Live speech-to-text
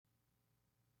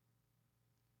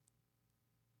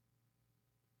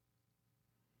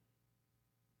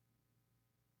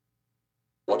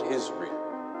is real?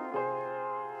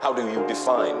 How do you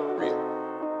define real?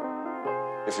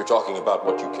 If you're talking about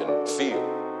what you can feel,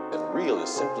 then real is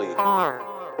simply RNS.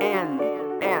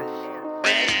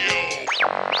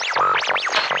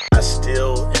 I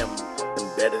still am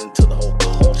embedded into the whole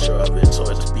culture of it, so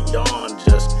it's beyond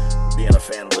just being a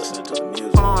fan and listening to the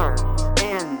music.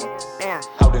 RNS.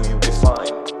 How do you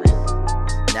define real?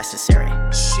 Necessary.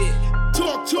 Shit.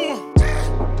 Talk to him.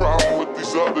 Problem with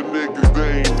these other niggas,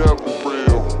 they ain't never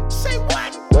real. Say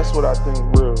what? That's what I think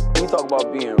real. When we talk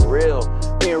about being real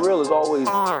is always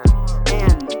RNS.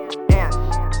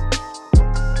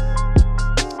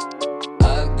 I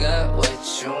got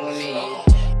what you need.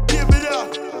 Give it up.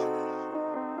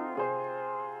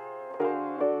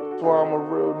 that's why I'm a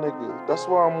real nigga. That's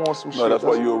why I'm on some shit. No, that's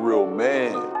why you're a real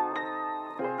man.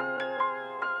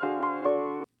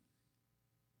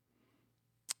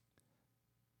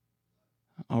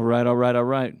 All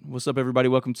right. What's up, everybody?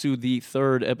 Welcome to the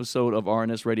third episode of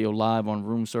RNS Radio live on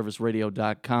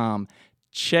roomserviceradio.com.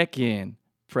 Check in,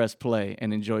 press play,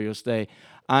 and enjoy your stay.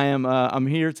 I'm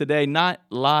here today, not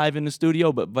live in the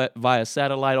studio, but via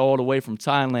satellite all the way from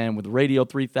Thailand with Radio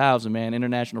 3000, man,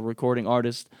 international recording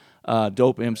artist,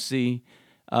 dope MC.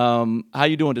 How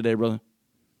you doing today, brother?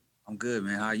 I'm good,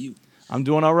 man. How are you? I'm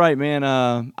doing all right, man.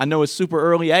 I know it's super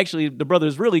early. Actually, the brother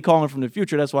is really calling from the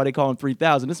future. That's why they call him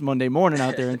 3000. It's Monday morning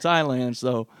out there in Thailand.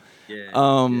 So,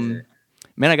 man,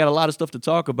 I got a lot of stuff to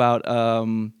talk about.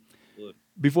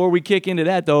 Before we kick into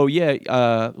that, though,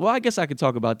 well, I guess I could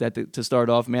talk about that to start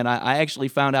off, man. I actually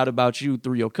found out about you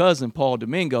through your cousin, Paul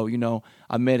Domingo. You know,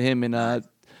 I met him in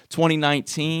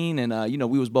 2019, and, you know,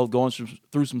 we was both going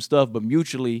through some stuff, but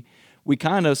mutually, we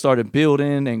kind of started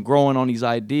building and growing on these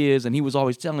ideas. And he was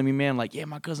always telling me, man, like, yeah,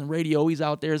 my cousin Radio, he's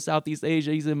out there in Southeast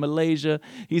Asia. He's in Malaysia.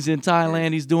 He's in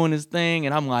Thailand. He's doing his thing.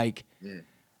 And I'm like,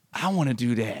 I want to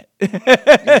do that.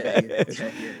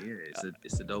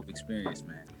 It's a dope experience,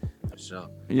 man. For sure.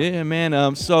 Yeah,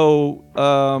 man. So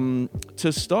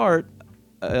to start,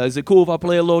 is it cool if I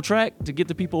play a little track to get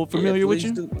the people familiar with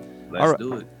you? Let's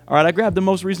do it. All right, I grabbed the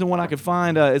most recent one I could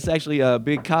find. It's actually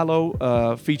Big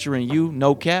Kahlo featuring you,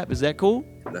 No Cap. Is that cool?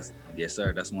 Yes,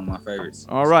 sir. That's one of my favorites.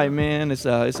 All right, man. It's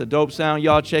a dope sound.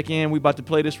 Y'all check in. We about to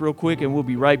play this real quick, and we'll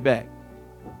be right back.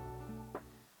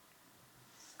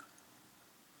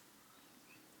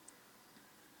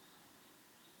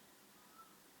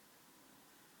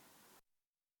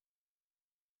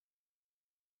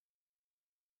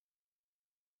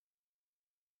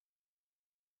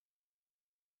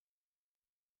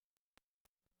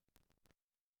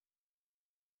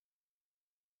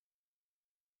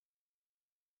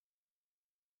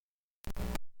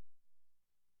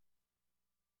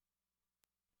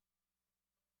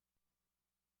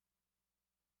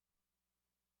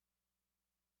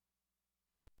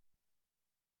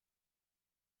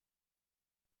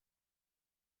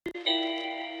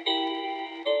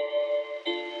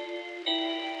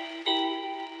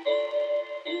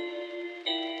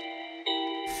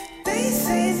 They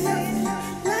say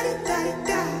love,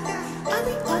 la-di-da-di-da. I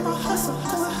be on my hustle,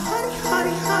 going hardy,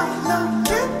 no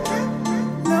cap,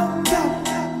 no cap,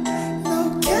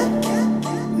 no cap,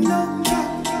 no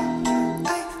cap. I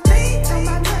lean on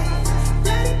my neck,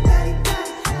 la-di-da-di-da.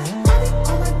 I be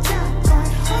on my job,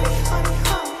 going hardy,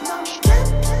 no cap,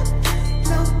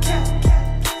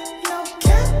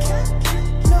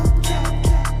 no cap.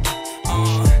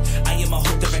 I am a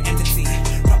whole different entity,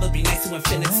 probably nice to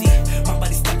infinity. My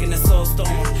body's stuck in a soul storm,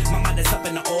 my mind is up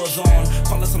in the ozone.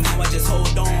 Follow somehow, I just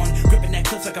hold on, gripping that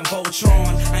cliff like I'm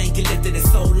Voltron. I ain't get lifted in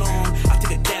so long, I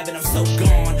took a dab and I'm so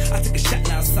gone. I took a shot,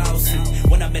 now I'm saucy.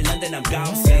 When I'm in London, I'm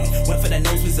gaussy. Went for the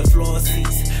nose with the floor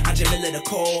seats. I'm Jamila the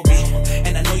Colby,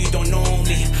 and I know you don't know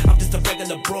me. I'm just a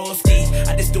regular broski,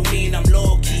 I just do me and I'm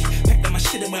low-key. Packed up my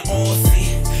shit and went all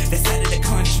see. That's out of the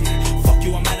country, fuck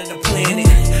you, I'm out of the planet.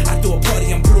 I threw a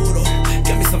party in Pluto,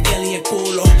 got me some alien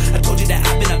culo. I told you that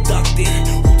I've been abducted,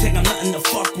 who take I'm nothing to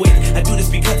fuck with. I do this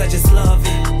because I just love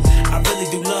it, I really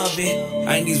do love it.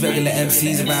 I ain't these regular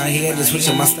MCs around here, just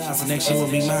switching my style, so next year will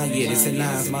be mine, yeah. They say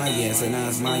nah, it's my year, say nah,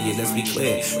 it's my year, let's be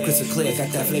clear. Crystal clear, got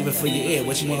that flavor for your ear.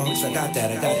 What you want hooks, I got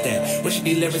that. What you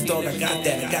need lyrics, dog, I got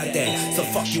that. So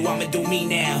fuck you, I'ma do me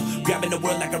now, grabbing the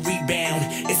world like a rebound.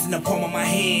 It's in the palm of my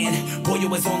hand, boy, you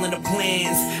was all in the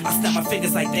plans. I snap my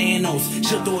fingers like Thanos,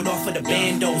 she'll do it all for the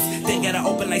bandos. They gotta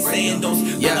open like sandals,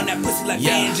 yeah. On that pussy like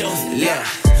banjos. Yeah.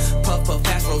 Puff,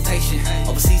 fast rotation.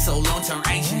 Overseas so long, turn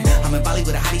ancient. I'm in Bali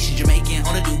with a hottie, she Jamaican.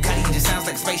 On the Ducati, it just sounds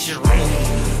like spaceship. Look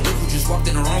who just walked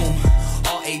in the room.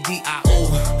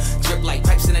 R-A-D-I-O. Drip like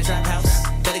pipes in a trap house.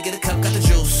 Better get a cup, got the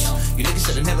juice. You niggas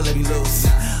should've never let me loose.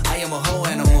 I am a whole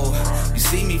animal. You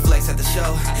see me flex at the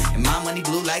show, and my money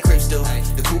blue like Crips do.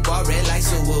 The coupe all red like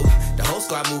Suwu. The whole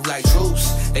squad move like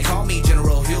troops. They call me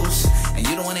General Hughes, and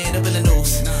you don't wanna end up in the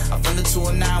news. I'm from the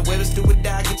 209, where it's do or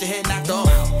die, get your head knocked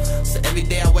off. So every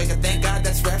day I wake up, thank God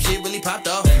that's rap shit really popped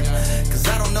off. Cause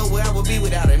I don't know where I would be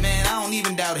without it, man, I don't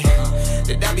even doubt it.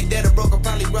 That I be dead or broke, or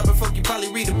probably rubber folk, you probably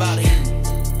read about it.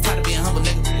 Tired of being humble,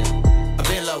 nigga. I've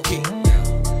been low key.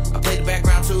 I played the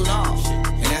background too long,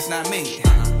 and that's not me.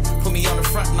 Put me on the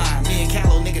front line, me and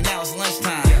Callow, nigga, now it's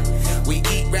lunchtime. We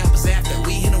eat rappers after,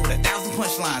 we hit them with 1,000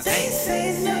 punchlines. They say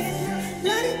it's nothing,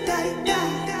 la-di-da-di-da.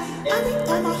 I be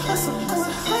on my hustle,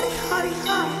 going hardy, hardy,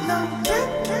 hard. No cap,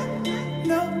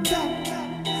 no cap,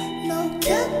 no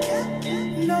cap,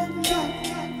 no cap.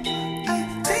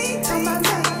 They ain't talking about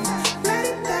nothing,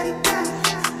 la-di-da-di-da.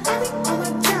 I be on my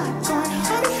job, going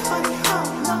hardy, hardy,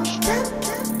 hard. No cap,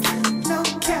 no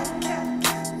cap,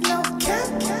 no cap,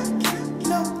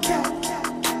 no cap.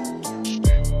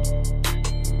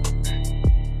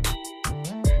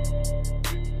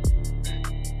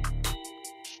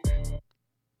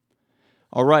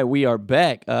 All right, we are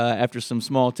back after some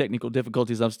small technical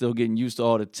difficulties. I'm still getting used to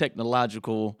all the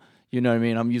technological, you know what I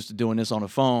mean? I'm used to doing this on the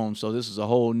phone, so this is a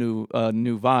whole new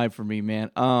vibe for me,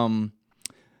 man.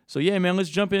 So yeah, man, let's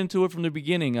jump into it from the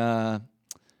beginning. I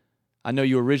know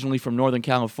you're originally from Northern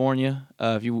California.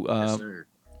 Yes, sir.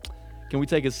 Can we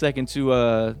take a second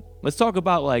to let's talk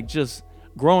about like just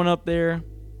growing up there?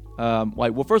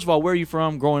 Well, first of all, where are you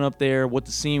from? Growing up there, what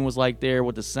the scene was like there,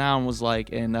 what the sound was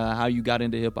like, and how you got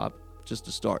into hip hop. Just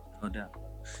to start. No doubt.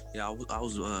 Yeah, I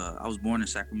was born in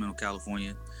Sacramento,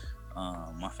 California.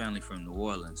 My family from New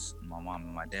Orleans, my mom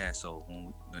and my dad. So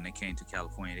when they came to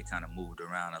California, they kind of moved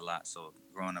around a lot. So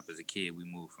growing up as a kid, we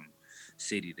moved from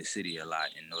city to city a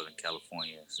lot in Northern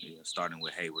California. So, starting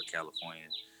with Hayward, California.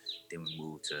 Then we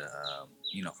moved to,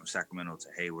 from Sacramento to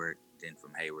Hayward. Then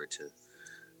from Hayward to,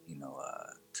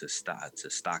 to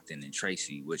Stockton and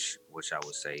Tracy, which I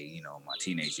would say, my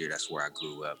teenage year, that's where I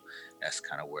grew up. That's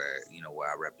kind of where, where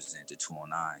I represent the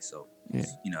 209. So, yeah.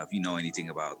 If you know anything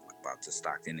about the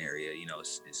Stockton area,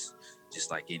 it's just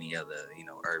like any other,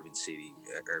 urban city,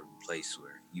 urban place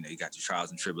where, you got your trials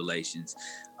and tribulations.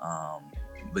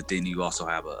 But then you also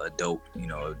have a dope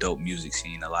music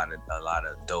scene, a lot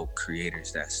of dope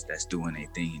creators that's doing their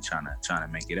thing and trying to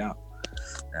make it out.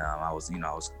 I was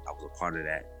a part of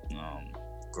that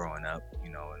growing up,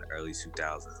 in the early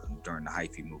 2000s during the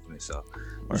hyphy movement. So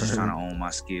I was just trying to own my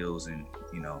skills, and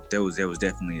there was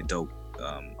definitely a dope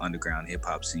underground hip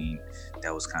hop scene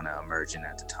that was kind of emerging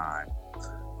at the time.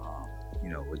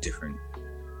 With different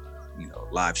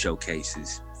live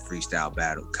showcases, freestyle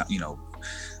battle,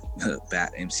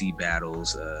 MC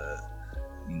battles,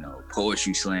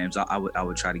 poetry slams. I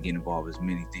would try to get involved with as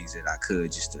many things that I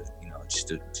could just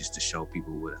to show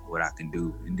people what I can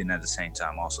do, and then at the same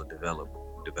time also develop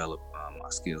my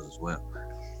skills as well.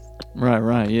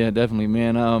 Right, yeah, definitely,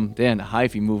 man. Damn, the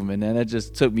hyphy movement, man, that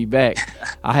just took me back.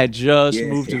 I had just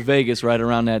moved to Vegas right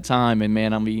around that time, and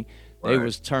man, they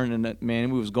was turning that,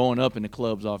 man. We was going up in the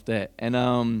clubs off that,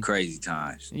 and crazy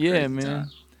times. Yeah, crazy man.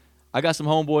 Times. I got some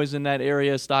homeboys in that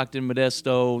area, Stockton,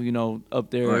 Modesto, up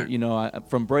there, Right.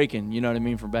 From breaking, you know what I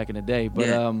mean, from back in the day.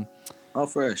 But all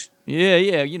fresh.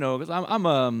 Yeah, because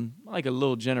I'm like a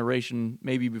little generation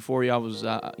maybe before you. I was,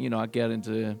 I got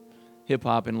into hip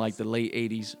hop in like the late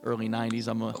 '80s, early '90s.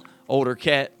 I'm a older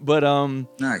cat, but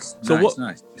nice. So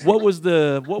nice. what was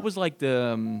like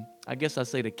the I guess I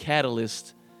say the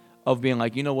catalyst of being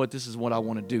like, you know what, this is what I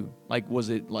want to do? Like, was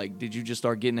it like, did you just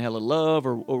start getting hella love,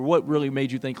 or what really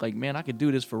made you think like, man, I could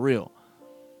do this for real?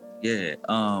 Yeah,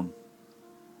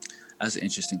 that's an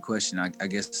interesting question. I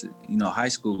guess high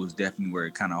school was definitely where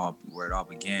it all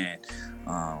began.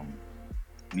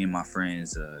 Me and my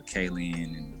friends,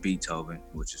 Kaylin and Beethoven,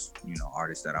 which is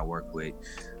artists that I work with,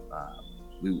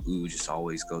 we would just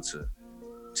always go to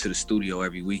the studio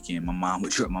every weekend. My mom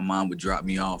would drop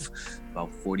me off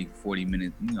about 40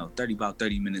 minutes, about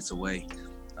 30 minutes away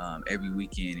every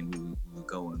weekend, and we would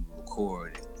go and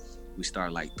record. And we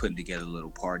started like putting together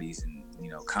little parties and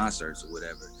concerts or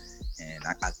whatever. And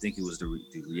I think it was the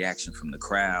reaction from the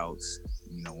crowds,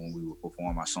 when we would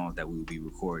perform our songs that we would be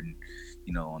recording,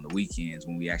 on the weekends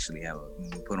when we actually when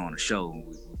we put on a show and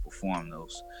we perform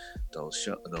those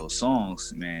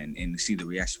songs, man, and to see the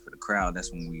reaction for the crowd.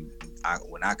 That's when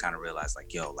I kind of realized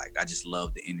like, I just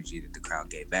love the energy that the crowd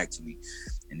gave back to me,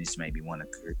 and this made me want to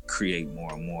create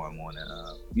more and more and want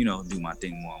to, do my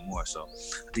thing more and more. So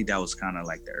I think that was kind of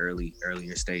like the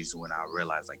earlier stages when I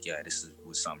realized like, this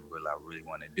was something I really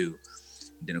want to do.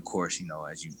 And then of course,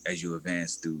 as you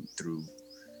advance through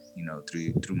you know,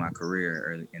 through my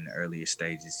career in the earlier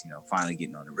stages, you know, finally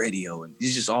getting on the radio, and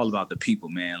it's just all about the people,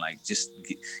 man. Like just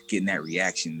getting that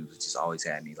reaction was just always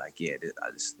had me like, yeah,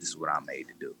 this is what I'm made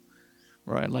to do.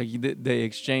 Right, like they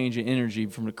exchange your energy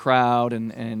from the crowd,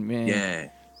 and man,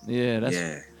 that's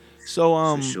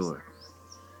so. For sure.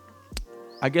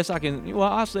 I guess I can. Well,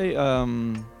 I'll say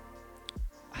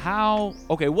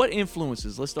what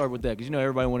influences? Let's start with that, because you know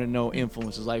everybody want to know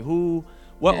influences. Like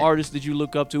what artists did you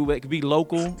look up to? It could be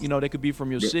local, you know, they could be from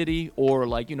your city, or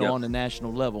like, you know, on the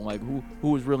national level. Like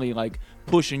who was really like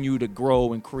pushing you to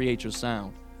grow and create your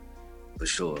sound? For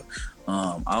sure.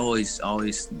 I always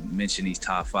mention these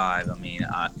top 5. I mean,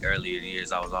 earlier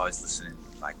years I was always listening,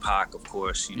 like Pac, of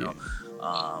course, you know.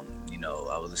 You know,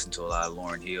 I would listen to a lot of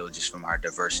Lauryn Hill just from her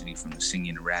diversity, from the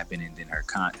singing and rapping, and then her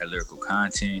lyrical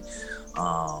content.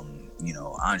 You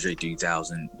know, Andre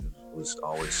 3000 was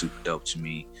always super dope to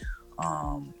me.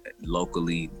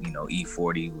 Locally, you know,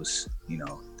 E40 was, you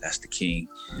know, that's the king.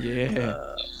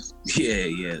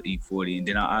 E40. And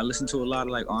then I listen to a lot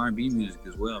of like R&B music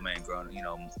as well, man. Growing, you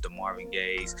know, the Marvin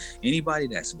Gaye's, anybody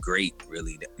that's great,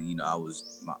 really. You know, I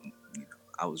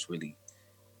was really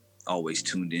always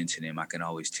tuned into them. I can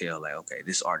always tell, like, okay,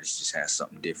 this artist just has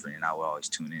something different, and I will always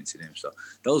tune into them. So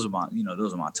those are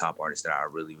my top artists that I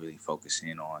really, really focus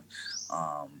in on.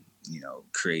 You know,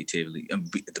 creatively,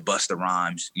 the Busta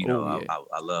Rhymes, you know,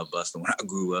 I love Busta. When I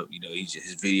grew up, you know,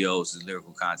 his videos, his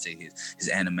lyrical content, his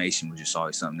animation was just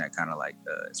always something that kind of like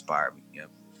inspired me. Yeah.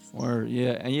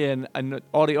 And I know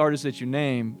all the artists that you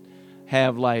name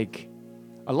have like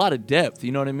a lot of depth.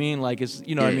 You know what I mean? Like it's,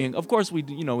 you know what I mean? Of course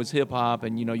it's hip hop,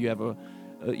 and you know you have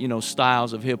you know,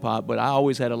 styles of hip hop, but I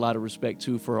always had a lot of respect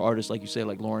too for artists like you said,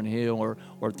 like Lauryn Hill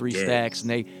or Three Stacks,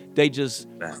 and they just.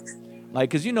 Like,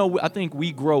 cause you know, I think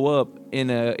we grow up in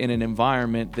an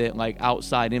environment that like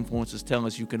outside influences tell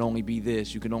us you can only be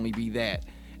this, you can only be that,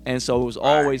 and so it was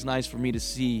always nice for me to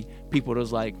see people that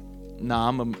was like, nah,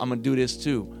 I'm gonna do this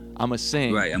too. I'm gonna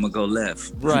sing. Right, I'm gonna go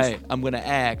left. Right, I'm gonna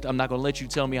act. I'm not gonna let you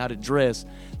tell me how to dress.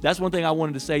 That's one thing I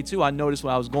wanted to say too. I noticed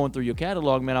when I was going through your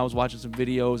catalog, man, I was watching some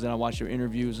videos and I watched your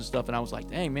interviews and stuff, and I was like,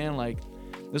 dang, man, like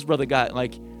this brother got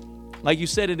like you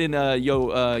said it in Yo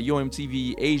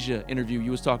MTV Asia interview. You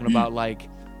was talking about like,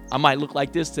 I might look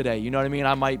like this today. You know what I mean?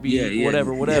 I might be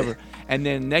whatever. And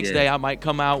then next day I might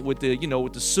come out with the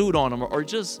suit on them or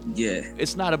just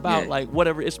It's not about like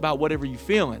whatever. It's about whatever you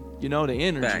feeling. You know, the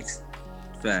energy.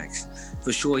 Facts.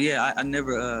 For sure. Yeah, I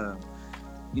never.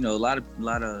 You know, a lot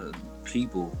of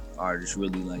people are just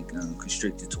really like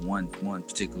constricted to one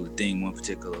particular thing, one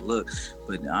particular look.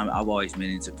 But I've always been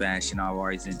into fashion.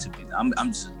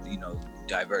 I'm just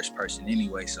diverse person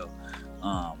anyway. So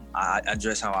I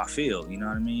dress how I feel. You know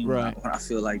what I mean? Right. When I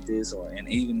feel like this, and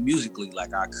even musically,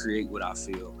 like I create what I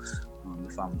feel.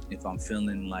 If I'm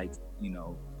feeling like, you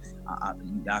know, I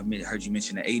heard you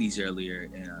mention the 80s earlier,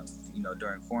 and you know,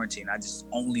 during quarantine, I just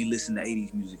only listened to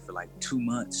 80s music for like 2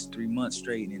 months, 3 months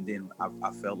straight, and then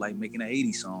I felt like making an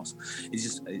 80s song. So it's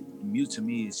just music to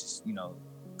me. It's just, you know,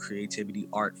 creativity,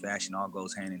 art, fashion, all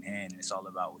goes hand in hand, and it's all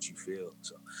about what you feel.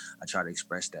 So I try to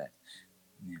express that.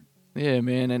 Yeah,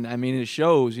 man, and I mean it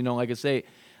shows. You know, like I say,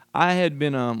 I had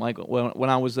been when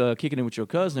I was kicking it with your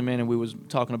cousin, man, and we was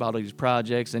talking about these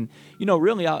projects, and you know,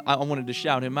 really, I wanted to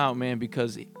shout him out, man,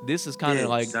 because this is kind of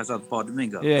like that's out Paul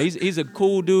Domingo. Yeah, he's a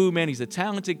cool dude, man. He's a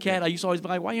talented cat. I used to always be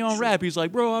like, "Why you on rap?" He's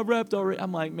like, "Bro, I rapped already."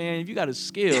 I'm like, "Man, if you got a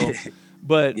skill,"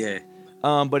 but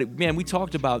man, we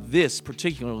talked about this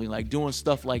particularly, like doing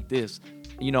stuff like this,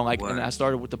 you know, like, and I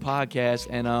started with the podcast,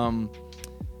 and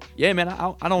yeah, man,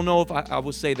 I don't know if I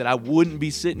would say that I wouldn't be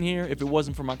sitting here if it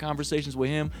wasn't for my conversations with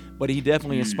him, but he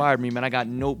definitely inspired me, man. I got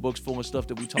notebooks full of stuff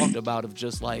that we talked about of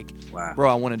just like,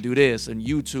 bro, I want to do this, and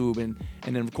YouTube, and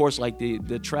then of course like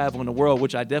the travel in the world,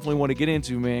 which I definitely want to get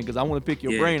into, man, because I want to pick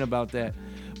your brain about that.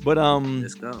 But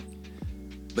let's go.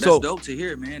 But that's dope to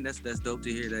hear, man. That's dope to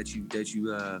hear that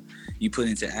you put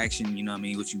into action. You know what I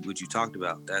mean? What you talked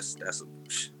about. That's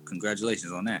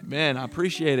congratulations on that, man. I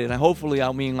appreciate it, and hopefully, I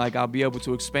mean, like I'll be able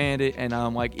to expand it, and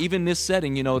like even this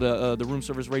setting, you know, the room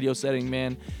service radio setting,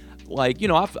 man. Like, you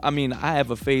know, I mean, I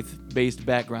have a faith-based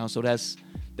background, so that's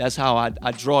how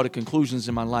I draw the conclusions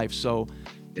in my life. So.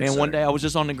 Man, one day I was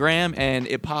just on the gram and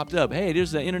it popped up. Hey,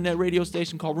 there's an internet radio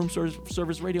station called Room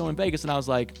Service Radio in Vegas, and I was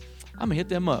like, I'm gonna hit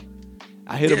them up.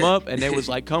 I hit them up, and they was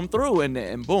like, come through,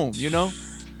 and boom, you know,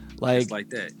 like just like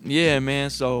that. Yeah, man.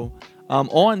 So,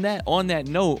 on that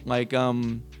note, like,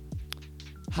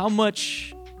 how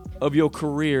much of your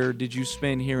career did you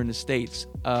spend here in the States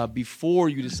before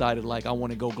you decided, like, I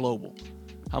want to go global?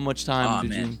 How much time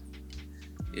did you?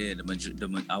 Yeah,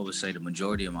 I would say the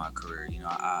majority of my career. You know,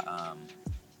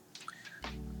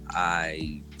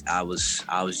 I I was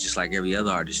just like every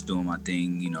other artist doing my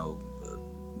thing,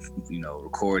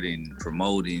 recording,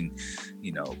 promoting,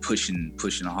 pushing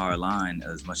a hard line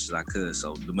as much as I could.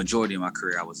 So the majority of my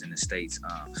career, I was in the States.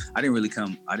 I didn't really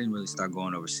start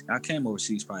going overseas. I came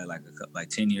overseas probably like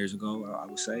 10 years ago, I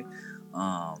would say,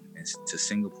 to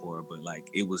Singapore. But like,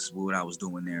 it was what I was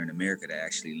doing there in America that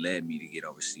actually led me to get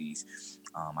overseas.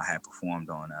 I had performed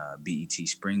on BET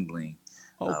Spring Bling.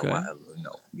 Okay.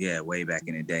 Way back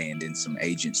in the day, and then some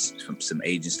agents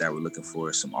that were looking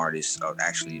for some artists,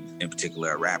 actually in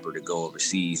particular a rapper, to go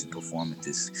overseas and perform at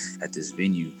this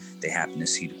venue. They happened to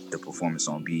see the performance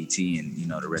on BET, and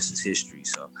the rest is history.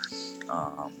 So,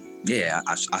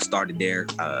 I started there.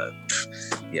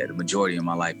 The majority of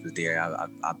my life was there.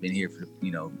 I've been here for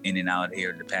in and out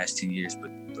here the past 10 years, but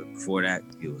before that,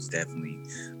 it was definitely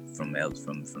from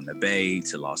the Bay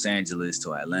to Los Angeles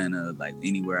to Atlanta, like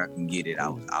anywhere I can get it, I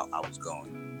was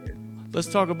going. Let's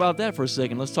talk about that for a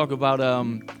second. Let's talk about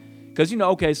because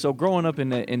so growing up in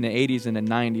the 80s and the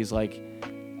 90s, like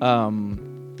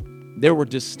there were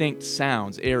distinct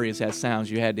sounds. Areas had sounds.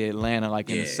 You had the Atlanta,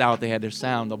 like in the South, they had their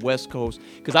sound. The West Coast,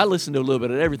 because I listened to a little bit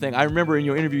of everything. I remember in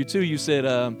your interview too, you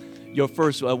said your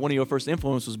first one of your first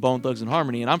influences was Bone Thugs and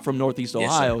Harmony, and I'm from Northeast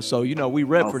Ohio, so we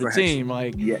rep for the team,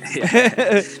 like.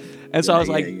 And so I was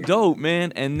like, dope,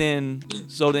 man. And then,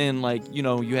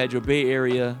 you had your Bay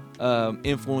Area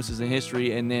influences in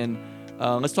history. And then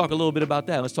let's talk a little bit about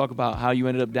that. Let's talk about how you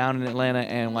ended up down in Atlanta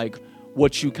and like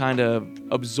what you kind of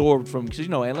absorbed from, because,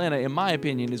 Atlanta, in my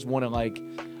opinion, is one of I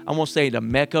won't say the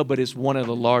Mecca, but it's one of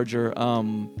the larger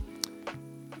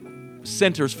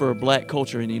centers for Black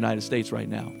culture in the United States right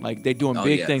now. Like they're doing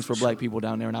big things for Black people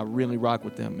down there, and I really rock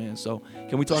with them, man. So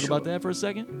can we talk about that for a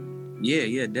second?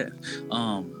 Yeah.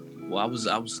 Well, I was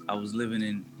living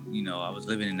in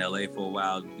LA for a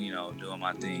while, doing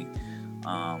my thing.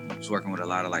 I was working with a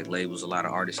lot of like labels, a lot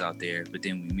of artists out there. But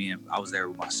then I was there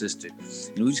with my sister,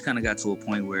 and we just kind of got to a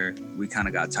point where we kind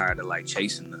of got tired of like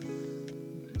chasing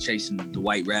the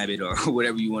white rabbit or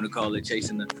whatever you want to call it,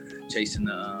 chasing the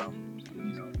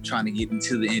trying to get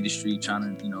into the industry,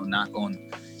 trying to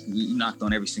knocked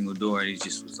on every single door. It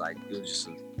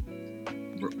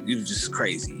was just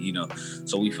crazy,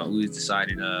 So we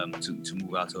decided to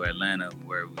move out to Atlanta,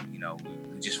 where we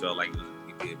just felt like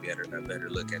it would be a better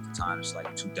look at the time. It's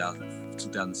like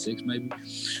 2006 maybe.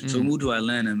 Mm-hmm. So we moved to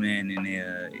Atlanta, man, and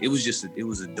it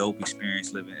was a dope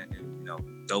experience living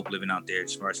out there,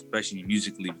 as far as especially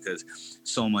musically, because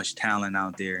so much talent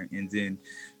out there. And then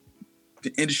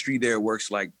the industry there works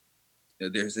like they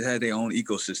had their own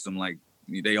ecosystem, like.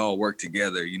 They all work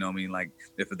together, you know what I mean? Like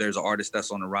if there's an artist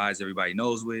that's on the rise, everybody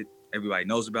knows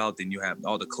about, then you have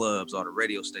all the clubs, all the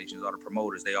radio stations, all the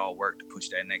promoters, they all work to push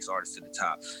that next artist to the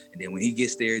top. And then when he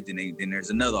gets there, then there's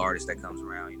another artist that comes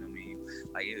around, you know what I mean?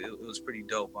 Like it was pretty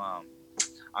dope. I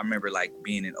remember like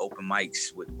being in open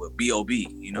mics with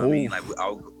B.O.B., you know what I mean? Like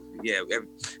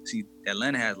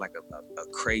Atlanta has like a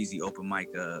crazy open mic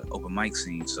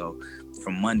scene. So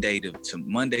from Monday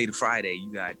to Friday,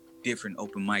 you got different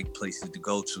open mic places to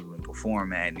go to and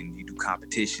perform at, and you do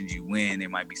competitions, you win. There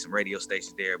might be some radio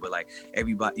stations there, but like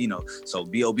everybody, so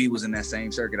B.O.B. was in that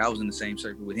same circuit. I was in the same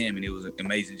circuit with him, and it was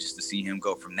amazing just to see him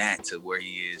go from that to where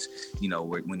he is,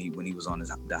 when he was on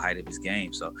the height of his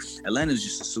game. So Atlanta is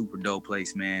just a super dope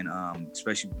place, man.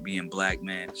 Especially being Black,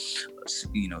 man.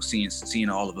 Seeing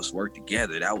all of us work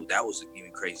together, that was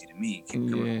even crazy to me.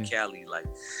 Coming from Cali, like,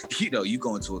 you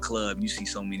go into a club, you see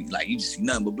so many, like, you just see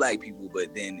nothing but Black people,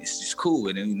 but then it's just cool,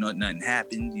 and then nothing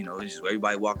happens. It's just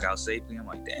everybody walk out safely. I'm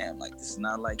like, damn, like this is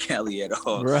not like Cali at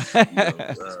all. Right.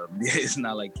 It's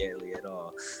not like Cali at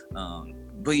all.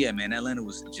 But yeah, man, Atlanta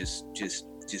was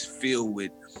just filled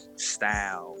with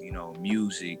style,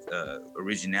 music,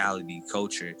 originality,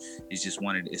 culture. It's just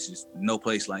no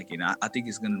place like it. And I think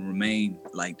it's going to remain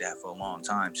like that for a long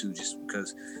time too, just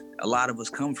because a lot of us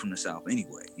come from the South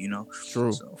anyway,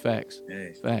 True. So, Facts. Yeah.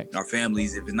 Facts. Our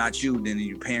families, if it's not you, then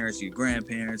your parents, your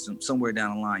grandparents, somewhere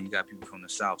down the line, you got people from the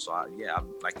South. So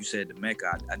like you said, the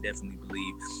Mecca, I definitely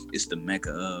believe it's the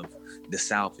Mecca of the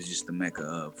South. Is just the Mecca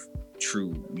of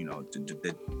true,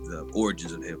 the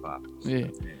origins of hip hop. Yeah.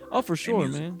 Oh, for sure,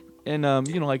 man. And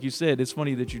like you said, it's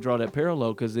funny that you draw that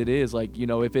parallel, because it is like,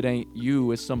 if it ain't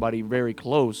you, it's somebody very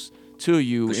close to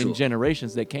you in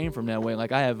generations that came from that way.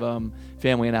 Like I have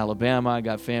family in Alabama, I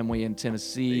got family in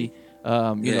Tennessee,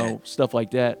 stuff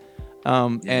like that.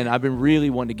 And I've been really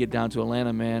wanting to get down to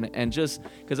Atlanta, man. And just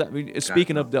because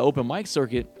speaking of the open mic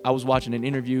circuit, I was watching an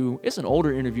interview. It's an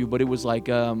older interview, but it was like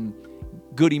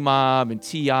Goody Mob and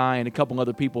T.I. and a couple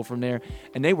other people from there.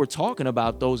 And they were talking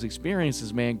about those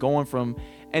experiences, man, going from,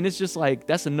 and it's just like,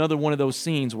 that's another one of those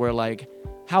scenes where like,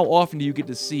 how often do you get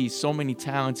to see so many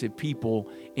talented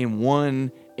people in one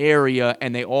area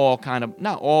and they all kind of,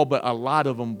 not all, but a lot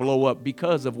of them blow up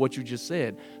because of what you just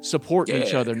said, supporting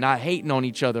each other, not hating on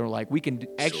each other. Like, we can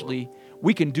actually,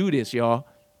 we can do this, y'all.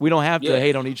 We don't have to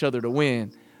hate on each other to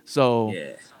win. So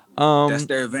that's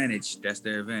their advantage. That's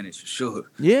their advantage for sure.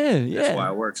 Yeah. That's why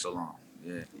it works so long.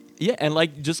 Yeah, and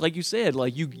like, just like you said,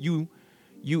 like you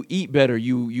eat better,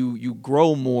 you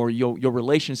grow more, your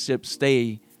relationships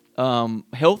stay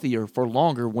healthier for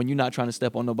longer when you're not trying to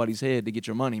step on nobody's head to get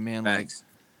your money, man. Like,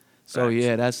 so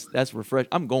yeah, that's refreshing.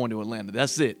 I'm going to Atlanta.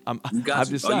 That's it. I've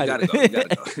decided. You gotta go. You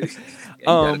gotta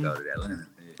go to Atlanta.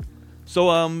 Yeah. So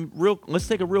let's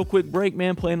take a real quick break,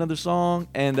 man. Play another song,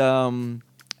 and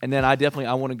then I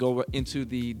want to go into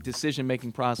the decision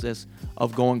making process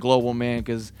of going global, man.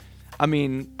 Because I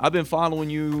mean, I've been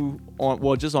following you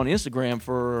just on Instagram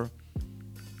for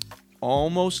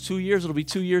almost 2 years. It'll be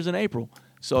 2 years in April.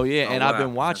 So yeah, I've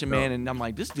been watching, man, and I'm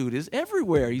like, this dude is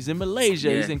everywhere. He's in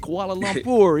Malaysia, he's in Kuala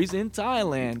Lumpur, he's in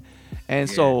Thailand, and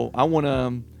so I want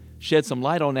to shed some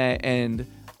light on that, and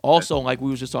also, like we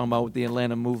was just talking about with the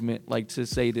Atlanta movement, like to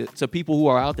say to people who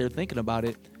are out there thinking about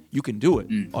it, you can do it.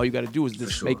 All you got to do is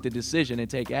just make the decision and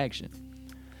take action.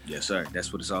 Yes, sir.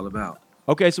 That's what it's all about.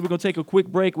 Okay, so we're gonna take a quick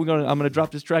break. I'm gonna drop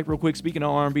this track real quick. Speaking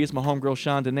of R&B, it's my homegirl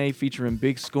Sean Danae featuring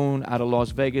Big Scoon out of Las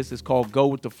Vegas. It's called "Go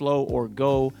with the Flow" or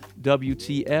 "Go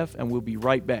WTF," and we'll be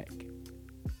right back. Did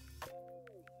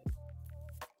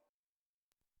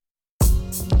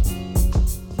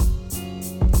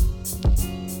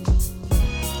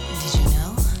you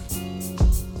know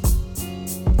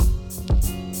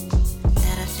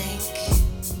that I think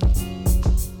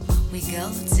we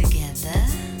go together?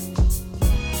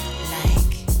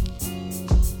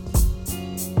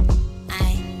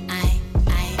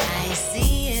 I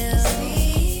see you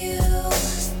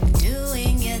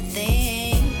doing your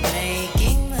thing,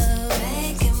 making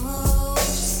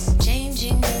moves,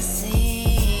 changing the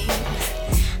scene.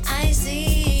 I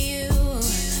see you,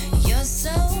 you're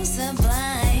so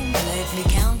sublime. Let me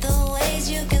count the ways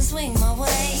you can swing my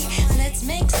way. Let's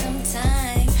make some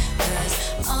time,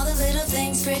 'cause all the little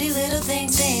things, pretty little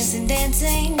things,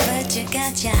 dancing, but you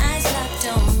got your eyes locked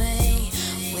on me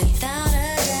without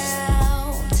a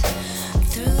doubt.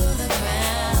 Through the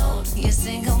crowd, you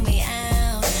single me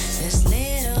out. This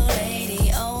little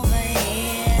lady over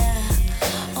here.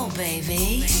 Oh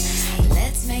baby,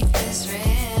 let's make this real.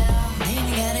 Then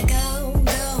you gotta go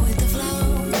with the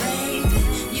flow,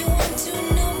 baby. You want to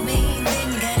know me,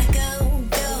 then you gotta go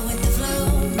with the flow,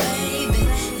 baby.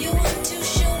 You want to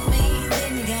show me,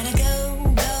 then you gotta go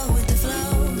with the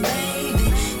flow,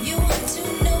 baby. You want to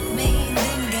know me,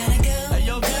 then you gotta go with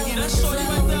the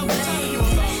flow,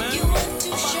 baby. You want to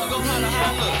show me.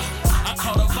 I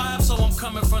caught a vibe, so I'm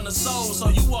coming from the soul. So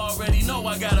you already know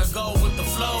I gotta go with the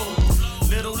flow.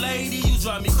 Little lady, you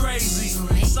drive me crazy.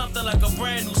 Something like a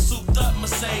brand new souped up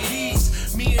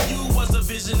Mercedes. Me and you was a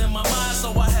vision in my mind,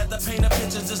 so I had to paint a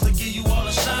picture just to give you all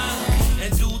a shine.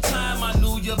 In due time, I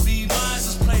knew you'd be mine.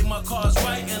 Just play my cards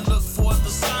right and look for the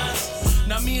signs.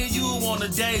 Now me and you on a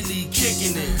daily,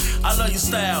 kicking it. I love your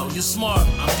style, you're smart,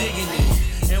 I'm digging it.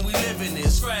 And we living it,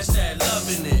 scratch that,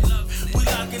 loving it. We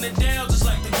locking it down just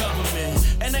like the government.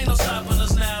 And ain't no stopping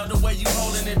us now, the way you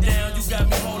holding it down. You got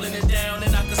me holding it down,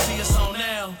 and I can see us on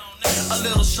now. A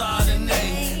little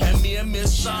Chardonnay, and me and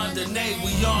Miss Chardonnay,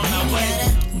 we on our way.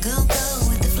 Go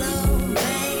with the flow,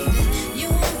 baby. You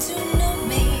want to know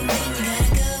me, then you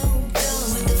gotta go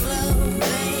with the flow,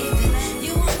 baby.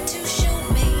 You want to show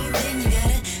me, then you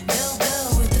gotta go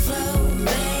with the flow,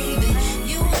 baby.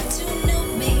 You want to know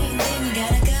me, then you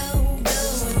gotta go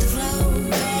with the flow,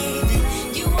 baby.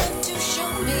 You want to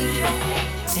show me.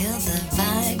 Feel the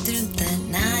vibe through the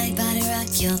night, body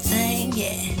rock your thing,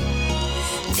 yeah.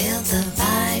 Feel the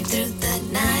vibe through the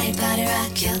night, body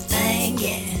rock your thing,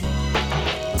 yeah.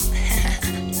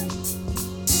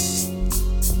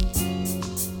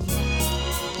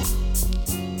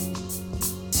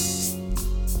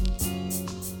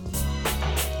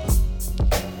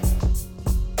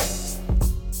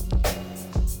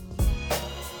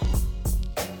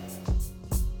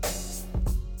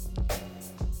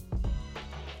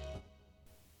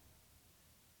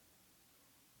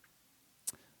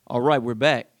 All right, we're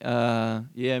back.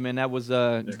 Yeah, man, that was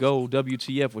Go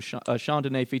WTF with Sean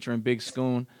Danae featuring Big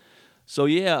Scoon. So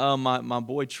yeah, my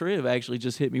boy Triv actually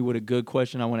just hit me with a good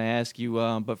question I want to ask you.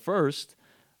 But first,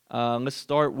 let's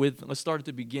start at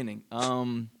the beginning.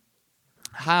 What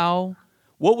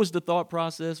was the thought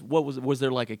process? Was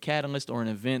there like a catalyst or an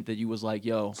event that you was like,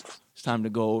 yo, it's time to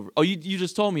go over? Oh, you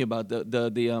just told me about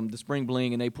the Spring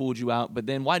Bling and they pulled you out. But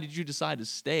then why did you decide to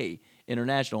stay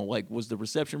international? Like, was the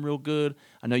reception real good?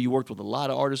 I know you worked with a lot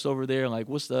of artists over there. Like,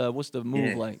 what's the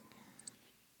move like?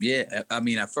 Yeah, I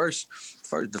mean, at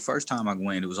the first time I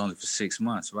went, it was only for 6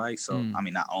 months, right? So, I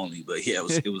mean, not only, but yeah,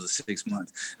 it was a 6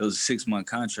 month. It was a 6 month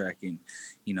contract, and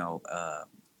you know,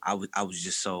 I was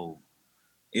just so.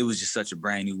 It was just such a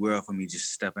brand new world for me,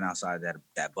 just stepping outside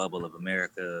that bubble of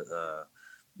America,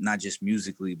 not just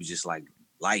musically, but just like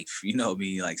life. You know what I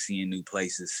mean? Like seeing new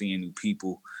places, seeing new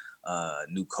people,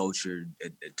 new culture,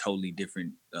 a totally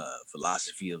different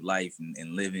philosophy of life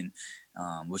and living,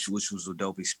 which was a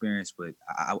dope experience. But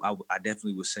I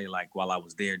definitely would say, like, while I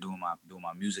was there doing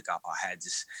my music, I had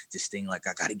this thing like,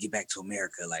 I gotta get back to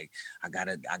America, like I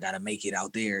gotta make it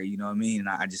out there. You know what I mean? And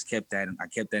I just kept that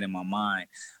in my mind.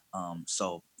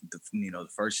 So the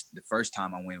first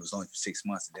time I went, it was only for 6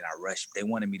 months, and then I rushed. They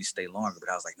wanted me to stay longer,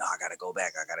 but I was like, no, I gotta go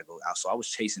back. I gotta go out. So I was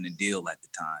chasing a deal at the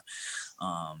time.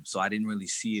 So I didn't really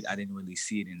see it.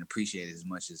 And appreciate it as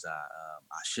much as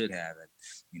I should have.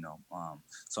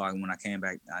 So when I came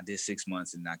back, I did 6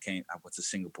 months, and I went to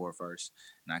Singapore first,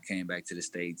 and I came back to the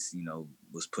States.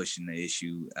 Was pushing the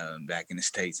issue back in the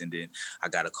States, and then I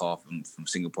got a call from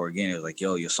Singapore again. It was like,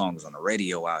 yo, your song is on the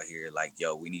radio out here. Like,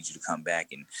 yo, we need you to come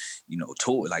back and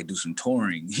tour, like do some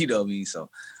touring. You know what I mean? So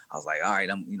I was like, all right,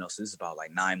 so this is about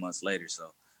like 9 months later.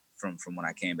 So from when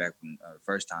I came back from the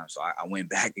first time, so I went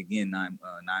back again 9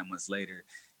 months later,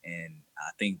 and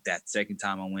I think that second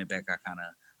time I went back,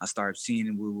 I started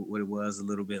seeing what it was a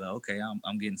little bit. Like, okay,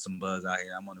 I'm getting some buzz out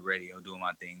here. I'm on the radio doing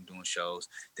my thing, doing shows.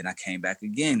 Then I came back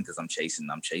again because I'm chasing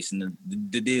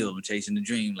the deal. I'm chasing the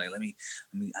dream. Like,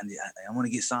 I want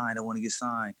to get signed.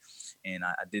 And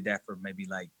I did that for maybe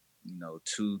like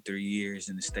 2-3 years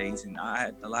in the States, and I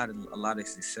had a lot of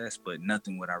success, but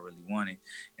nothing what I really wanted.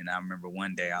 And I remember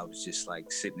one day I was just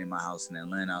like sitting in my house in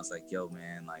Atlanta. I was like, yo,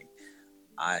 man, like,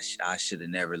 I should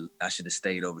have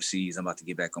stayed overseas. I'm about to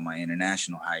get back on my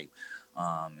international hype.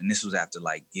 And this was after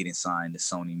like getting signed to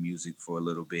Sony Music for a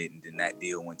little bit, and then that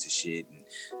deal went to shit, and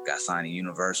got signed to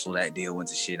Universal. That deal went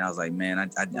to shit. And I was like, man,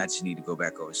 I just need to go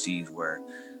back overseas where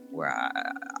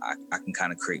I can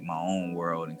kind of create my own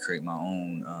world and create my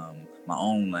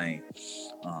own lane.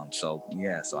 So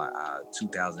I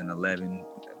 2011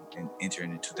 and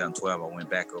entering in 2012, I went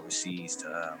back overseas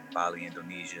to Bali,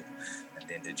 Indonesia, and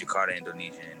then to Jakarta,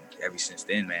 Indonesia. And ever since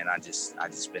then, man, I've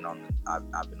been on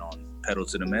pedal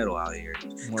to the metal out here,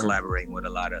 collaborating with a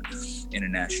lot of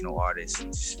international artists,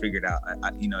 and just figured out,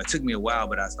 it took me a while,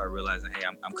 but I started realizing, hey,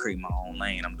 I'm creating my own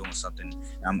lane. I'm doing something.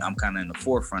 I'm kind of in the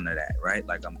forefront of that, right?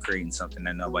 Like, I'm creating something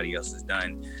that nobody else has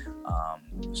done,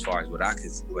 as far as what I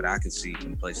could see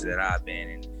from the places that I've been.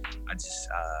 And I just,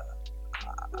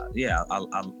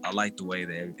 I like the way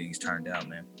that everything's turned out,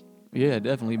 man. Yeah,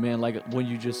 definitely, man. Like, when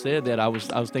you just said that, I was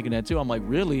thinking that too. I'm like,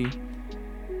 really?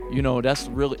 That's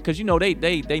really, because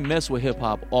they mess with hip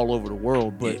hop all over the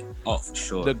world, but for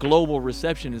sure, the global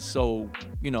reception is so,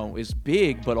 it's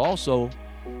big, but also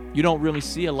you don't really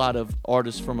see a lot of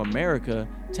artists from America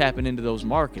tapping into those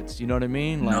markets. You know what I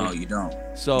mean? Like, no, you don't.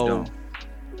 So you don't.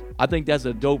 I think that's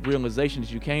a dope realization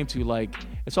that you came to. Like,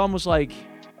 it's almost like,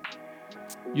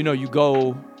 you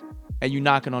go and you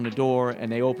knocking on the door,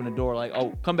 and they open the door like,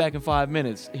 oh, come back in 5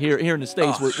 minutes. Here in the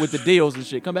States with the deals and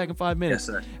shit. Come back in 5 minutes.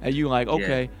 Yes, sir. And you like,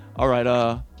 okay, all right.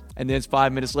 And then it's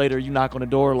 5 minutes later, you knock on the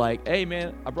door like, hey,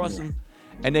 man, I brought some.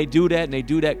 And they do that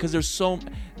because there's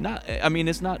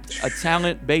it's not a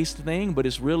talent-based thing, but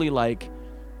it's really like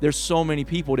there's so many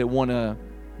people that want to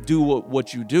do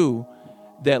what you do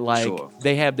that, like,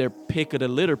 they have their pick of the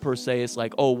litter, per se. It's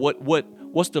like, oh,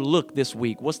 what's the look this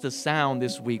week? What's the sound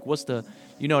this week? What's the,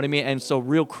 you know what I mean? And so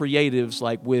real creatives,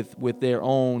 like, with their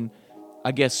own,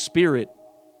 I guess, spirit,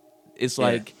 it's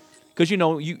like, because,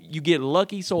 you get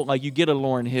lucky. So, like, you get a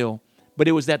Lauryn Hill, but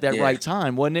it was at that right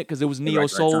time, wasn't it? Because it was neo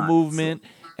soul movement.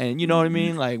 And you know what I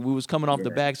mean? Like, we was coming off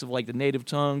the backs of, like, the Native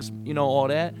Tongues, all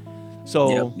that.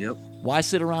 So why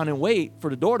sit around and wait for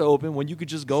the door to open when you could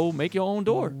just go make your own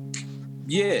door?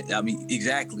 Yeah, I mean,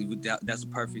 exactly. That's a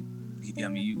perfect. I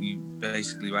mean, you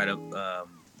basically right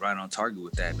on target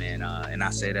with that, man. And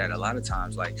I say that a lot of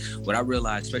times. Like, what I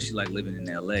realized, especially like living in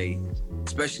LA,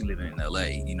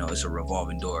 it's a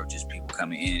revolving door of just people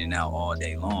coming in and out all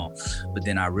day long. But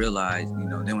then I realized, then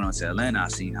when I went to Atlanta, I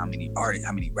seen how many artists,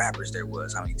 how many rappers there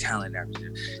was, how many talent rappers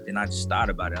there. Then I just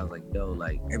thought about it. I was like, yo,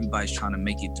 like, everybody's trying to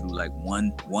make it through like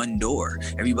one door.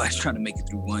 Everybody's trying to make it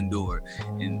through one door.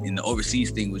 And the overseas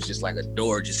thing was just like a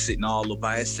door just sitting all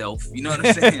by itself. You know what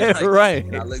I'm saying? Like, right.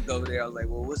 And I looked over there. I was like,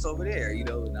 well, what's over there?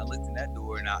 And I looked in that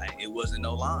door, and it wasn't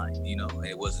no line.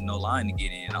 It wasn't no line to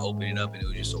get in. I opened it up, and it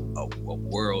was just a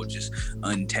world just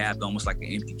untapped, almost like an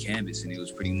empty canvas. And it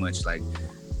was pretty much like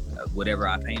whatever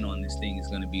I paint on this thing is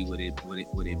going to be what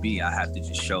it be. I have to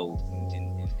just show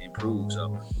and improve.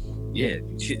 So yeah,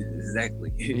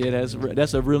 exactly. Yeah,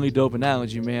 that's a really dope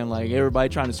analogy, man. Like everybody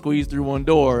trying to squeeze through one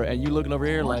door, and you looking over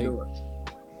here like,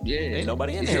 yeah, ain't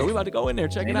nobody in there. We about to go in there,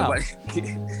 check it out.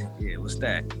 Yeah, what's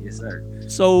that? Yes, sir.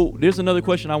 So there's another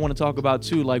question I want to talk about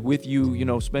too, like with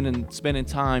you, spending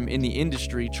time in the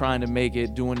industry, trying to make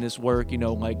it, doing this work,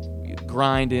 like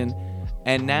grinding.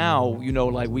 And now,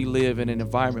 like we live in an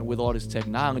environment with all this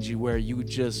technology where you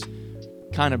just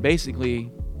kind of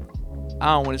basically, I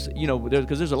don't want to say,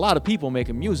 because there's a lot of people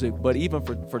making music, but even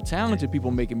for talented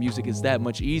people making music, it's that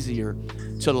much easier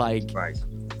to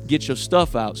get your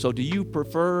stuff out. So do you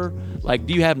prefer,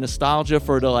 do you have nostalgia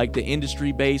for the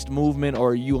industry-based movement,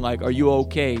 or are you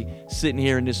okay sitting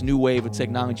here in this new wave of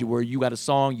technology where you got a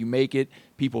song, you make it,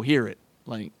 people hear it?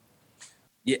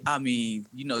 Yeah, I mean,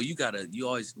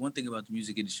 one thing about the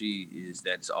music industry is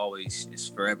that it's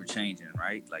forever changing,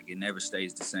 right? Like it never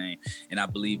stays the same. And I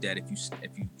believe that if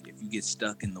you get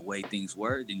stuck in the way things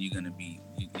were, then you're gonna be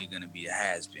a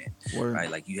has-been,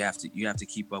 right? Like you have to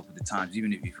keep up with the times,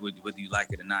 even whether you like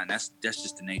it or not. And that's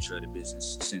just the nature of the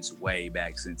business since way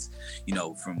back,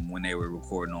 from when they were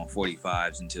recording on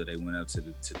 45s until they went up to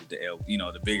the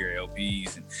bigger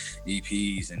LPs and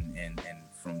EPs and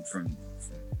from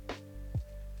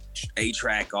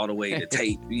 8-track all the way to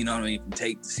tape, from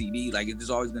tape to CD. Like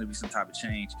there's always going to be some type of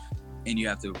change, and you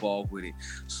have to evolve with it.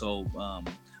 So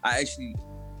I actually,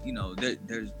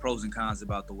 there's pros and cons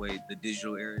about the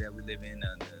digital era that we live in,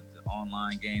 the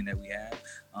online game that we have.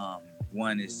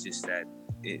 One is just that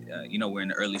we're in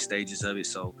the early stages of it,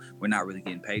 so we're not really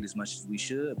getting paid as much as we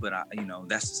should. But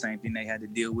that's the same thing they had to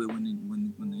deal with when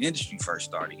the industry first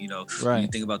started. When you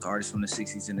think about the artists from the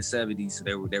 60s and the 70s, so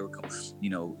they were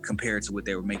compared to what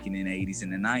they were making in the 80s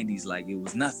and the 90s, like it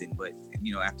was nothing. But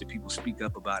after people speak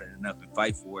up about it enough and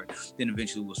fight for it, then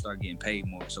eventually we'll start getting paid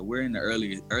more. So we're in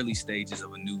the early stages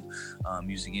of a new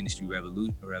music industry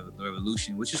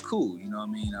revolution, which is cool.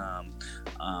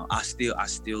 I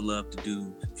still love to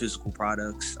do physical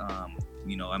products,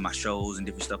 at my shows and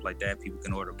different stuff like that. People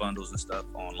can order bundles and stuff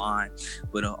online,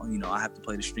 but I have to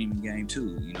play the streaming game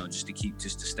too,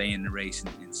 just to stay in the race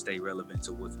and stay relevant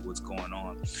to what's going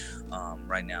on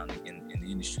right now in the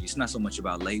industry. It's not so much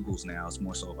about labels now; it's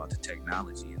more so about the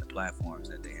technology and the platforms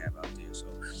that they have out there. So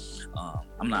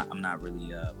I'm not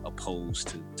really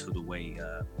opposed to the way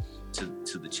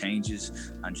to the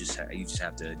changes. You just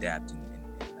have to adapt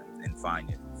and find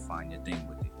your thing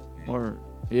with it. Or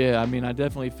yeah, I mean, I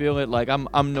definitely feel it. Like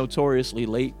I'm notoriously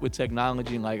late with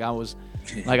technology.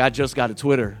 I just got a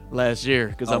Twitter last year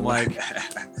because I'm like,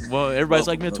 well, everybody's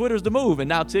like, man, Twitter's the move, and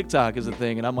now TikTok is a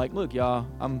thing, and I'm like, look, y'all,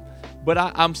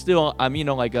 I'm still,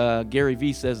 Gary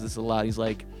Vee says this a lot. He's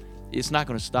like, it's not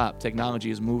going to stop. Technology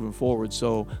is moving forward.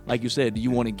 So, like you said, do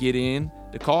you want to get in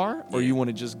the car or you want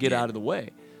to just get out of the way?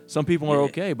 Some people are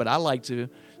okay, but I like to.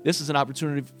 This is an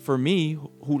opportunity for me,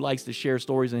 who likes to share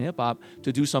stories in hip hop,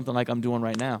 to do something like I'm doing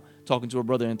right now, talking to a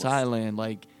brother in Thailand.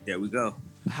 Like, there we go.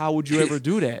 How would you ever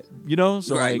do that?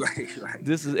 So right.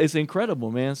 It's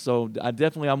incredible, man. So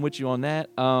I'm with you on that.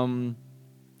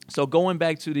 So going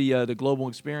back to the global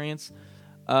experience,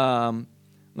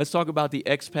 let's talk about the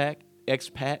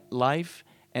expat life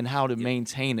and how to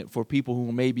maintain it for people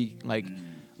who may be like,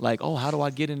 oh, how do I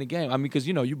get in the game? I mean, because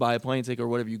you buy a plane ticket or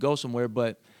whatever, you go somewhere,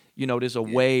 but there's a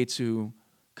way to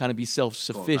kind of be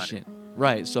self-sufficient,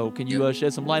 right? So can you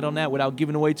shed some light on that without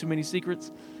giving away too many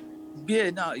secrets? Yeah,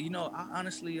 no, I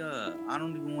honestly, I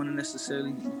don't even want to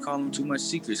necessarily call them too much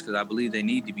secrets because I believe they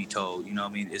need to be told. I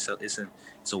mean, it's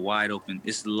a wide open,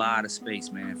 it's a lot of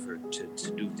space, man,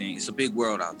 to do things. It's a big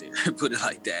world out there, put it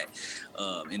like that.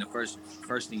 And the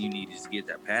first thing you need is to get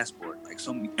that passport. Like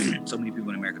so many people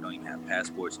in America don't even have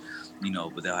passports,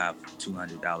 but they'll have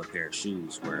 $200 pair of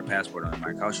shoes, where a passport only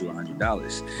might cost you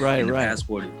 $100. Right, and the right.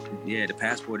 The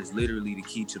passport is literally the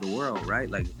key to the world, right?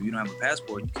 Like if you don't have a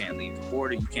passport, you can't leave the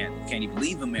border. You can't even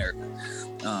leave America.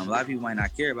 A lot of people might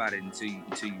not care about it until you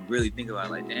really think about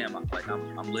it. Like, damn,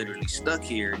 I'm literally stuck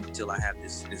here until I have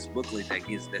this booklet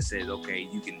that says, okay,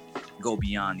 you can go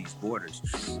beyond these borders.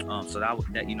 So that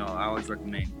I always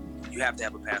recommend you have to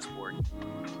have a passport.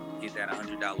 Get that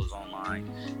 $100 online.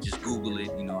 Just Google it.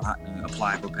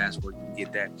 Apply for a passport. You can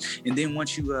get that. And then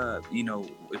once you,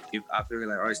 if I feel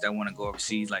like artists that want to go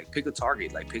overseas, like pick a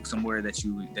target. Like pick somewhere that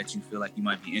you feel like you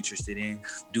might be interested in.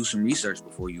 Do some research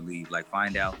before you leave. Like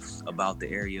find out about the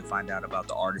area. Find out about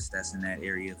the artists that's in that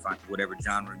area. Find whatever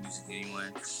genre of music you're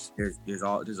in.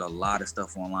 There's a lot of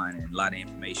stuff online and a lot of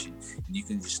information. And you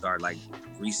can just start like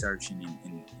researching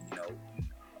and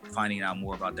finding out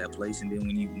more about that place, and then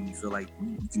when you feel like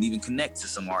you can even connect to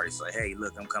some artists, like, hey,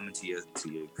 look, I'm coming to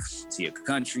your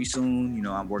country soon. You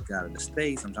know, I'm working out of the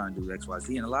States. I'm trying to do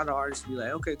XYZ, and a lot of artists be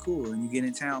like, okay, cool. And you get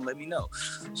in town, let me know.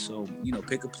 So, you know,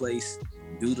 pick a place,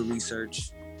 do the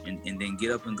research, and then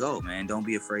get up and go, man. Don't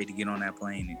be afraid to get on that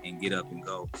plane and get up and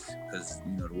go, because,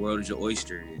 you know, the world is your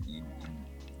oyster, and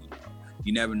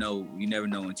you never know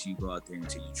until you go out there,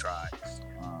 until you try.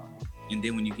 And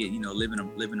then when you get, you know,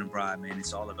 living abroad, man,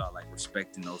 it's all about like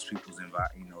respecting those people's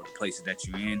you know, the places that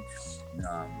you're in.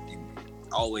 And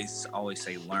always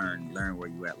say learn where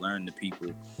you at, learn the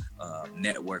people,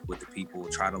 network with the people,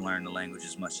 try to learn the language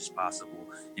as much as possible,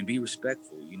 and be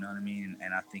respectful. You know what I mean?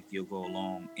 And I think you'll go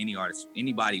along.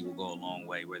 Anybody will go a long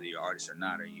way, whether you're an artist or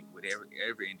not, or you, whatever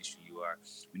every industry you are.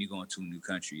 When you go into a new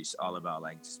country, it's all about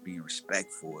like just being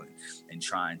respectful and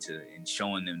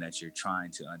showing them that you're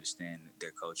trying to understand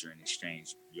their culture and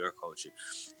exchange your culture.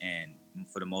 And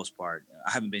for the most part,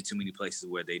 I haven't been to many places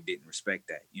where they didn't respect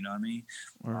that. You know what I mean?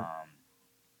 Right.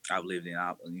 I've lived in,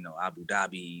 you know, Abu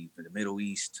Dhabi, the Middle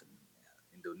East,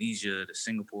 Indonesia, the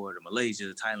Singapore, the Malaysia,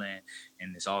 the Thailand,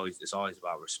 and it's always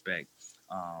about respect.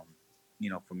 You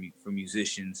know, for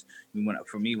musicians, when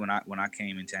I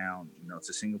came in town, you know,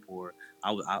 to Singapore,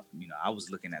 I was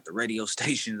looking at the radio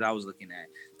stations, I was looking at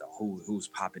who's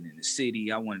popping in the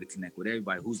city. I wanted to connect with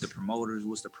everybody. Who's the promoters?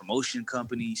 What's the promotion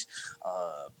companies?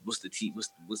 What's the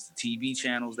TV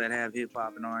channels that have hip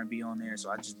hop and R&B on there? So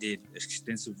I just did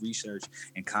extensive research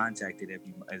and contacted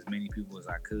as many people as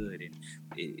I could, and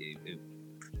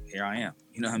here I am.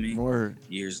 You know what I mean? Word.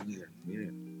 Years later.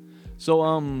 Yeah.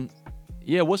 So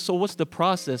yeah, what's the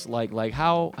process like? Like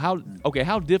how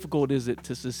difficult is it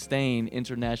to sustain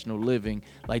international living?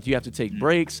 Like, do you have to take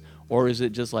breaks, or is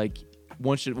it just like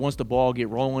once the ball get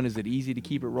rolling, is it easy to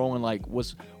keep it rolling? Like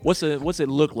what's it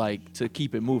look like to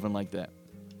keep it moving like that?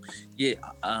 Yeah,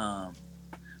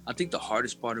 I think the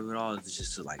hardest part of it all is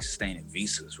just to like sustaining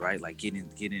visas, right? Like getting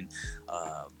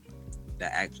the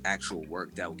actual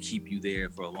work that will keep you there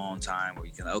for a long time, where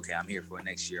you can, okay, I'm here for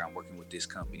next year, I'm working with this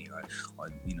company or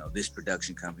you know, this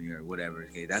production company or whatever.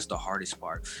 Okay, that's the hardest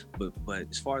part. But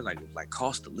as far as like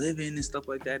cost of living and stuff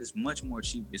like that, it's much more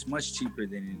cheap. It's much cheaper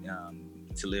than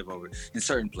to live over in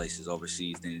certain places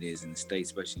overseas than it is in the States,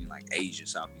 especially in like Asia,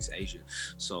 Southeast Asia.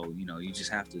 So, you know, you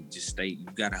just have to just stay. You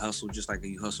gotta hustle just like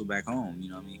you hustle back home. You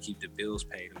know what I mean? Keep the bills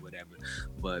paid or whatever.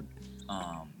 But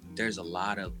there's a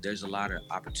lot of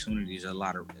opportunities. There's a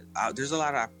lot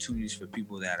of opportunities for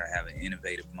people that have an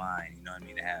innovative mind. You know what I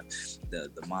mean? To have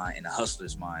the mind and the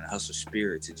hustler's mind, a hustler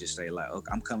spirit, to just say like, okay,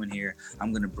 I'm coming here.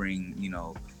 I'm gonna bring, you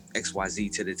know,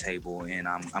 XYZ to the table, and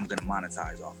I'm gonna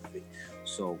monetize off of it.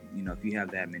 So, you know, if you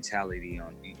have that mentality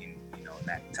you know,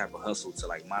 that type of hustle to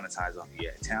like monetize off of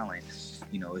your talent,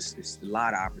 you know, it's a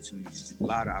lot of opportunities to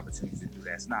do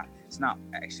that. It's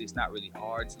not really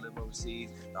hard to live overseas.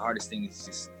 The hardest thing is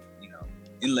just, you know,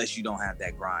 unless you don't have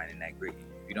that grind and that grit.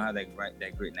 If you don't have that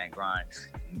grit and that grind,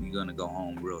 you're gonna go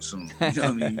home real soon. You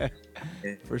know what I mean?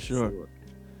 For sure.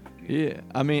 Yeah.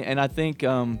 I mean, and I think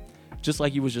just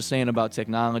like you was just saying about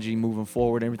technology moving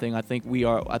forward and everything, I think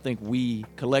we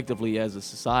collectively as a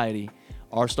society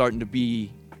are starting to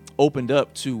be opened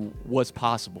up to what's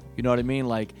possible. You know what I mean?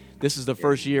 Like, this is the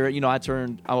first year, you know,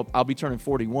 I'll be turning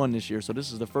 41 this year. So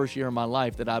this is the first year of my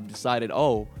life that I've decided,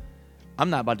 I'm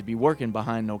not about to be working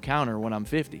behind no counter when I'm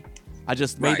 50. I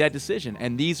just made that decision.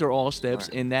 And these are all steps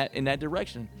in that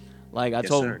direction. Like I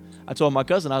told my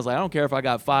cousin, I was like, I don't care if I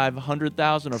got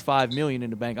 500,000 or 5 million in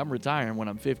the bank. I'm retiring when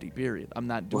I'm 50, period. I'm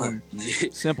not doing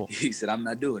simple. He said, I'm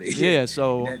not doing it. Yeah.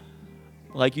 So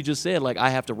like you just said, like I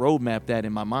have to roadmap that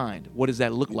in my mind. What does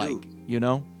that look like? You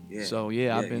know? Yeah. So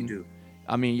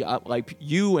like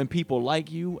you and people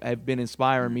like you have been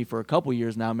inspiring me for a couple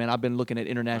years now, man. I've been looking at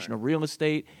international real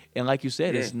estate, and like you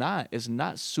said, it's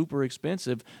not super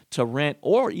expensive to rent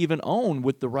or even own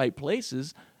with the right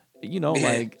places. You know,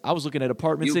 like I was looking at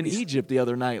apartments in Egypt the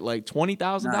other night, like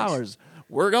 $20,000.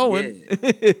 We're going.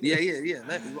 Yeah.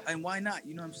 And why not?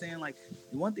 You know what I'm saying? Like,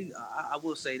 the one thing I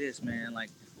will say this, man. Like,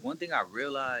 one thing I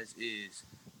realized is,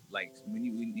 like, when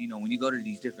you go to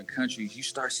these different countries, you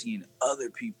start seeing other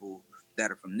people that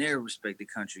are from their respective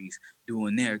countries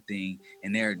doing their thing,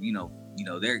 and they're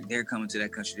coming to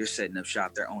that country, they're setting up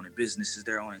shop, they're owning businesses,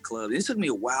 they're owning clubs. It took me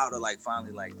a while to like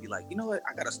finally like be like, you know what,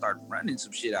 I gotta start running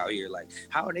some shit out here. Like,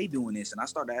 how are they doing this? And I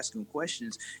started asking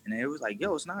questions, and it was like,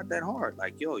 yo, it's not that hard.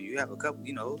 Like, yo, you have a couple,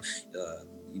 you know,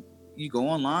 you go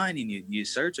online and you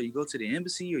search, or you go to the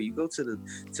embassy, or you go to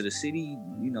the city,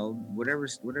 you know, whatever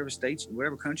state,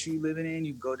 whatever country you living in,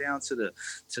 you go down to the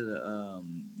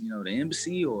you know, the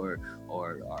embassy or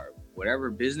whatever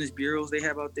business bureaus they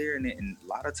have out there, and a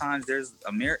lot of times there's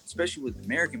especially with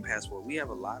American passport, we have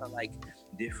a lot of like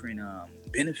different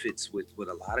benefits with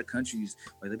a lot of countries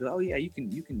where they be like, oh yeah, you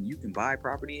can buy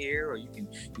property here, or you can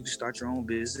start your own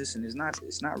business, and it's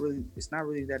not really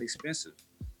that expensive.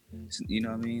 You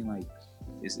know what I mean? Like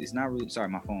it's not really. Sorry,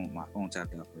 my phone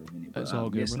tapped out for a minute. That's all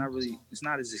good. It's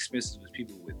not as expensive as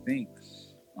people would think.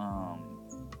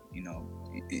 You know,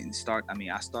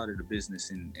 I started a business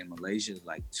in Malaysia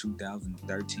like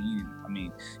 2013. I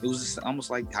mean, it was just almost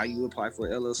like how you apply for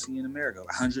an LLC in America,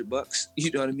 $100.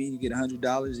 You know what I mean? You get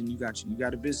 $100 and you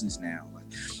got a business now. Like,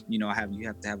 you know, you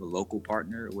have to have a local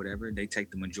partner or whatever. They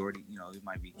take the majority. You know, it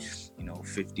might be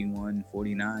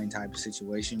 51-49 type of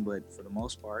situation, but for the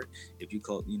most part, if you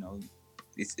call, you know,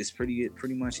 it's pretty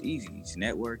much easy. It's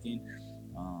networking.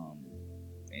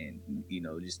 And you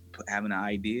know, just having an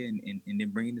idea and then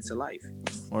bringing it to life.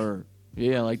 Or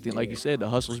like you said, the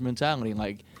hustler's mentality.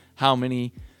 Like how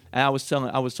many? And I was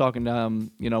talking to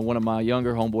one of my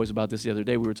younger homeboys about this the other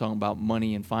day. We were talking about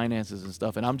money and finances and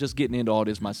stuff, and I'm just getting into all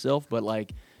this myself. But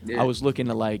like, I was looking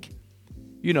at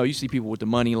you see people with the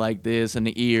money like this in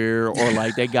the ear, or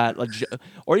like they got,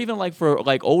 or even like for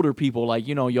like older people, like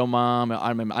your mom.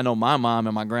 I know my mom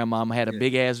and my grandmom had a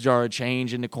big ass jar of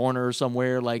change in the corner or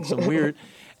somewhere, like some weird.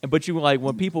 But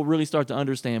when people really start to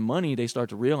understand money, they start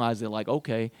to realize that like,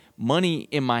 okay, money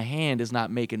in my hand is not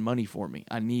making money for me.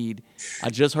 I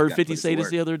just heard 50 say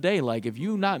this the other day. Like if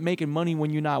you're not making money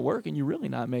when you're not working, you're really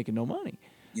not making no money.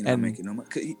 You're not making no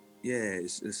money. Yeah,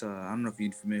 it's I don't know if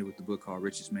you're familiar with the book called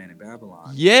Richest Man in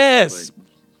Babylon. Yes. But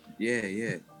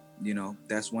yeah. You know,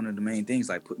 that's one of the main things.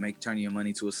 Like turning your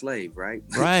money to a slave, right?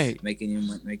 Right. making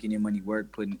your money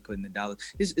work, putting the dollars.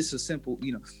 It's a simple,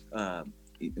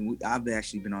 I've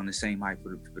actually been on the same hype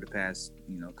for the past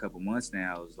couple months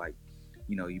now. It's like,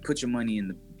 you put your money in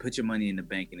the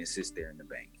bank and it sits there in the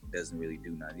bank. It doesn't really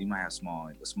do nothing. You might have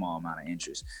a small amount of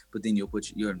interest, but then you'll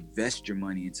invest your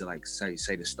money into like say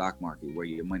the stock market where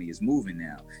your money is moving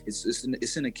now.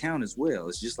 It's an account as well.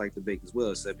 It's just like the bank as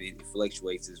well. So it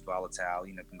fluctuates, it's volatile.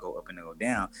 It can go up and go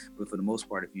down. But for the most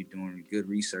part, if you're doing good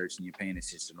research and you're paying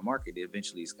attention to the market,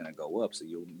 eventually it's gonna go up. So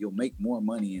you'll make more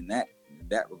money in that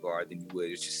regard than you would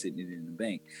if just sitting it in the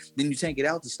bank. Then you take it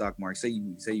out the stock market. Say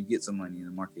you get some money in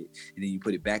the market and then you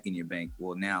put it back in your bank.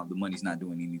 Well, now the money's not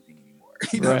doing anything anymore.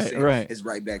 You know what I'm saying? Right. It's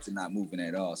right back to not moving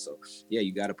at all. So yeah,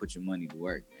 you got to put your money to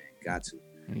work, man. Got to.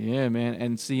 Yeah, man.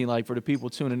 And see, like for the people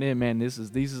tuning in, man, these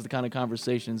is the kind of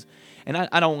conversations, and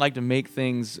I don't like to make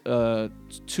things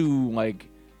too like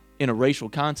in a racial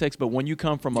context, but when you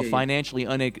come from a financially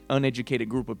uneducated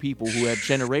group of people who have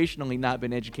generationally not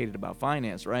been educated about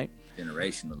finance, right?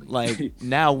 Generationally. Like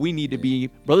now we need to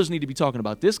brothers need to be talking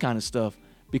about this kind of stuff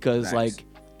because like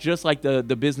just like the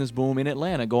business boom in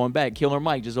Atlanta going back, Killer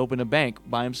Mike just opened a bank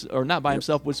by himself, or not by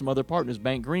himself, with some other partners,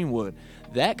 Bank Greenwood.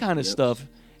 That kind of stuff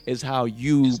is how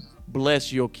you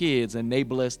bless your kids and they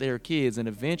bless their kids, and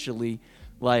eventually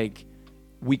like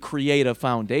we create a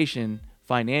foundation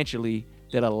financially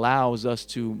that allows us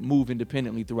to move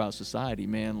independently throughout society,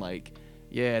 man. Like,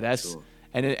 yeah, that's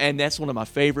and that's one of my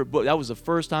favorite books. That was the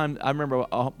first time I remember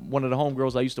one of the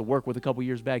homegirls I used to work with a couple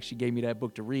years back. She gave me that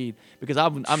book to read because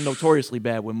I'm notoriously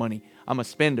bad with money. I'm a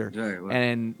spender,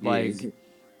 and like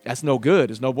that's no good.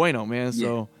 It's no bueno, man.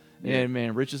 So yeah,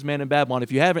 man, Richest Man in Babylon.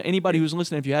 If you haven't, anybody who's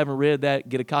listening, if you haven't read that,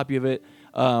 get a copy of it.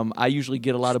 I usually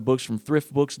get a lot of books from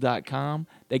thriftbooks.com.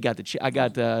 They got I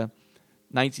got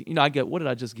 19. I get, what did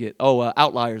I just get?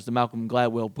 Outliers, the Malcolm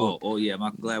Gladwell book. Oh yeah,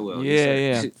 Malcolm Gladwell.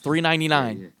 Yeah.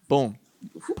 $3.99. Boom.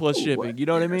 Plus shipping. You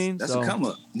know what I mean? That's a come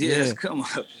up. Yeah, that's a come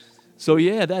up. So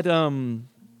yeah, that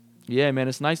yeah, man,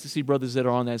 it's nice to see brothers that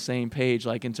are on that same page,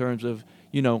 like in terms of,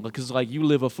 because like you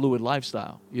live a fluid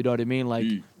lifestyle. You know what I mean? Like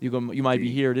you might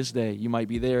be here this day, you might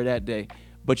be there that day,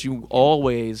 but you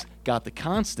always got the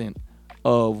constant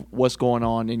of what's going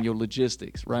on in your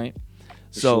logistics, right?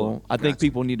 So I think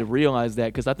people need to realize that,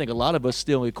 because I think a lot of us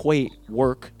still equate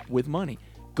work with money.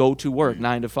 Go to work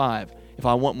 9 to 5. If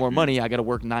I want more money, I got to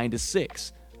work 9 to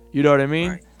 6. You know what I mean?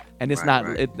 Right. And it's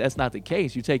that's not the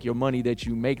case. You take your money that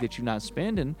you make that you're not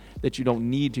spending, that you don't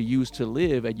need to use to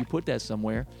live, and you put that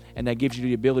somewhere, and that gives you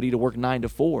the ability to work 9 to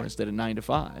 4 instead of 9 to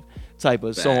 5, type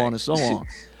of so on and so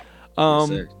on.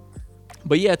 Yes,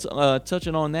 but yeah,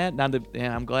 touching on that,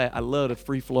 I'm glad. I love the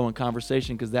free flowing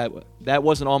conversation, because that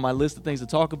wasn't on my list of things to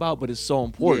talk about, but it's so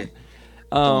important.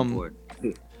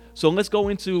 So let's go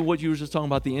into what you were just talking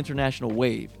about, the international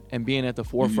wave, and being at the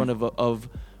forefront of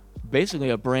basically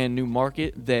a brand new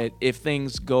market that, if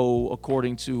things go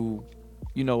according to,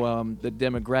 the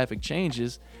demographic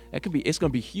changes, it's going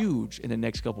to be huge in the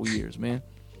next couple of years, man.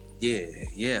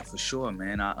 Yeah, for sure,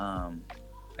 man.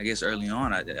 I guess early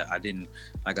on, I didn't,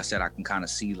 like I said, I can kind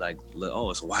of see like, oh,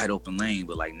 it's a wide open lane.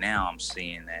 But like now I'm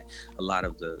seeing that a lot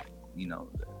of the, you know,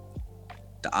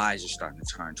 the eyes are starting to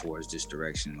turn towards this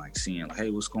direction, like seeing, like, hey,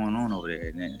 what's going on over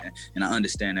there? And I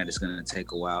understand that it's going to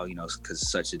take a while, you know, because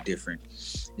this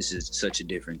is such a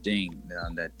different thing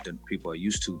that the people are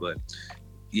used to. But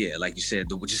yeah, like you said,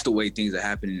 just the way things are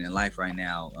happening in life right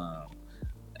now,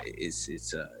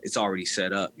 it's already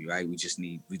set up, right? We just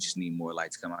need more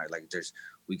light to come out. Like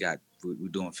we're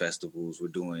doing festivals, we're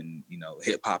doing, you know,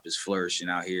 hip hop is flourishing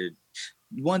out here.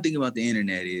 One thing about the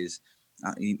internet is,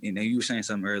 and you were saying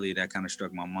something earlier that kind of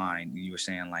struck my mind. You were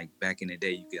saying like back in the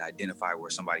day you could identify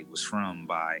where somebody was from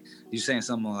by, you were saying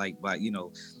something like by, you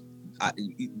know,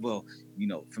 well, you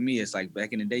know, for me it's like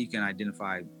back in the day you can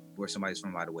identify where somebody's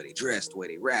from by the way they dressed, the way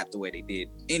they rapped, the way they did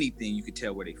anything. You could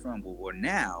tell where they from. But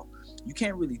now you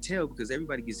can't really tell because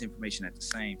everybody gets information at the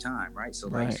same time, right? So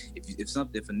like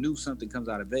if a new something comes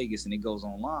out of Vegas and it goes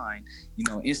online, you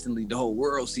know, instantly the whole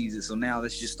world sees it. So now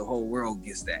that's just the whole world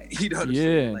gets that. You know what I'm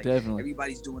saying? Like, definitely.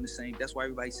 Everybody's doing the same. That's why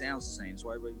everybody sounds the same. That's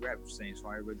why everybody raps the same. That's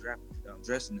why everybody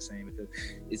dressing the same, because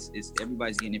it's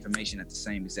everybody's getting information at the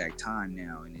same exact time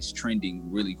now, and it's trending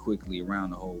really quickly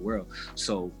around the whole world.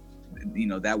 So you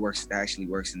know, that actually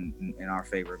works in our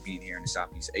favor of being here in the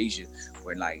Southeast Asia,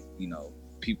 where like, you know,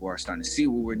 people are starting to see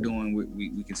what we're doing.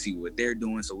 We can see what they're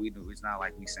doing. So it's not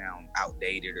like we sound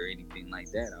outdated or anything like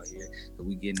that out here. But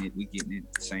we getting it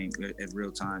the same at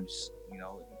real times, you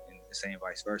know, and the same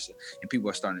vice versa. And people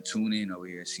are starting to tune in over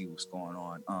here and see what's going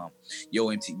on. Yo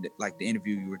MTV, like the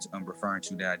interview you were referring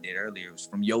to that I did earlier, was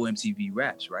from Yo MTV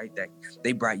Raps, right? That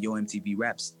they brought Yo MTV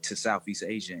Raps to Southeast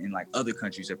Asia, and like other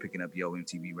countries are picking up Yo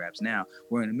MTV Raps now.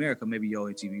 Where in America, maybe Yo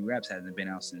MTV Raps hasn't been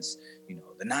out since, you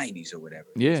know, the 90s or whatever.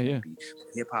 Yeah.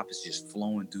 Hip hop is just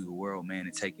flowing through the world, man,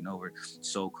 and taking over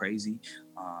so crazy,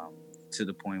 to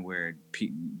the point where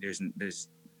there's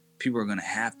people are gonna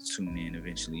have to tune in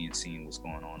eventually and seeing what's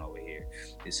going on over here.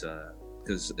 It's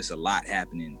because it's a lot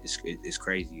happening. It's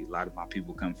crazy. A lot of my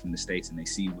people come from the States and they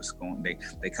see what's going.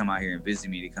 They come out here and visit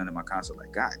me. They come to my concert.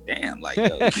 Like, God damn, like yo,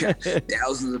 you got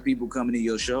thousands of people coming to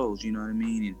your shows. You know what I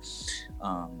mean?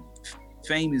 And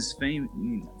fame. You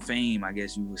know, fame, I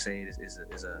guess you would say,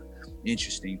 is a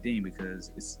interesting thing,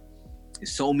 because it's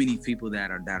so many people that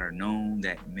are known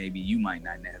that maybe you might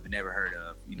not have never heard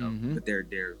of. You know, but they're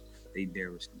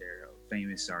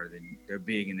famous, or they're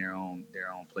big in their own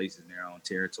places, in their own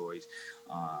territories.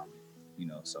 You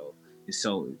know, so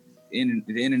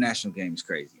the international game is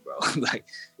crazy, bro. Like,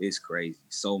 it's crazy.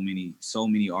 So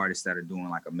many artists that are doing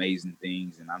like amazing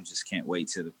things, and I'm just can't wait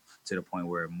to the point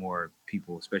where more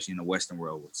people, especially in the Western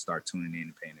world, will start tuning in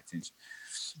and paying attention.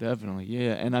 Definitely,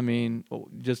 yeah. And I mean,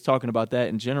 just talking about that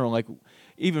in general, like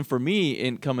even for me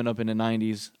in coming up in the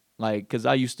 90s, like, because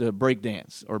I used to break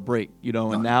dance or break, you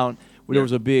know, and now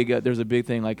there's a big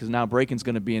thing, like, because now breaking's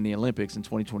going to be in the Olympics in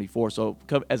 2024. So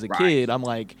as a kid, I'm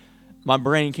like, my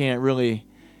brain can't really,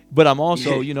 but I'm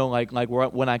also, you know, like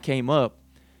when I came up,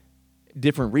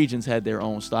 different regions had their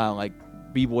own style, like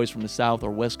B-boys from the South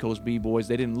or West Coast B-boys,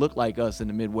 they didn't look like us in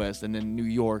the Midwest and then New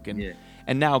York.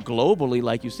 And now globally,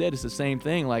 like you said, it's the same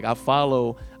thing. Like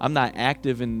I'm not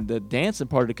active in the dancing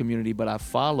part of the community, but I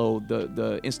follow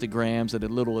the Instagrams and the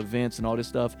little events and all this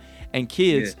stuff. And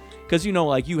kids, because, you know,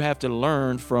 like you have to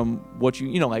learn from what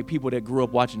you know, like people that grew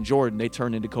up watching Jordan, they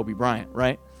turned into Kobe Bryant,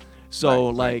 right?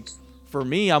 So for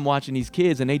me, I'm watching these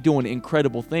kids and they doing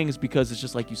incredible things because it's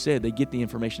just like you said, they get the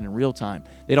information in real time.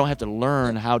 They don't have to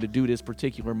learn how to do this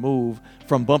particular move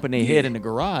from bumping their head in the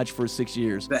garage for 6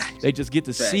 years. They just get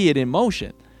to see it in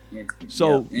motion.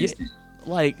 So,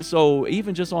 so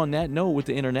even just on that note with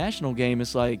the international game,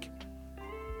 it's like,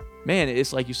 man,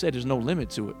 it's like you said, there's no limit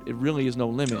to it. It really is no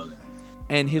limit.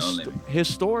 And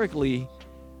historically,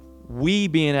 we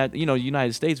being at, you know,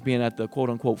 United States being at the quote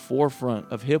unquote forefront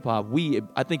of hip hop,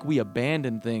 I think we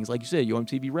abandon things, like you said, Yo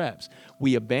MTV Raps.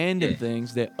 We abandon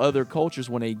things that other cultures,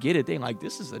 when they get it, they like,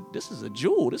 this is a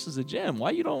jewel, this is a gem.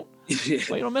 Why you don't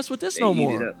mess with this no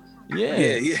more?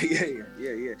 Yeah.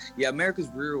 America's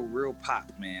real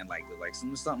pop, man. Like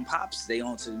something pops, they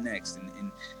on to the next,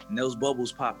 and those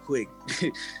bubbles pop quick.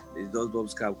 Those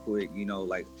bubbles pop quick. You know,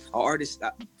 like an artist.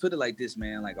 I put it like this,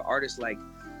 man. Like an artist, like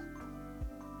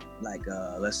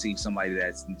let's see, somebody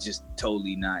that's just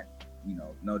totally not, you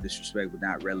know, no disrespect, but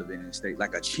not relevant in the state,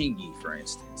 like a Chingy, for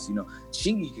instance. You know,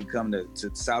 Chingy can come to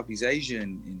Southeast Asia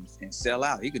and sell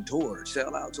out. He can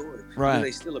sell out. Right. Because they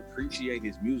still appreciate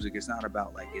his music. It's not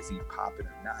about like, is he popping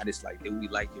or not? It's like, do we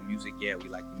like your music? Yeah, we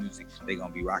like your music. They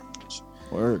gonna be rocking with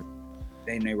you. Word.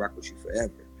 They rock with you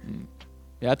forever.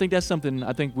 Yeah, I think that's something,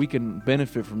 I think we can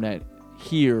benefit from that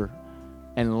here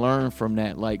and learn from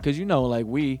that. Like, cause like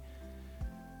we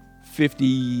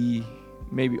 50,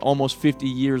 maybe almost 50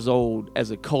 years old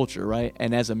as a culture, right?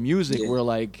 And as a music, we're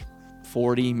like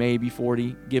 40, maybe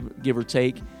 40, give or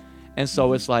take. And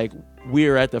so it's like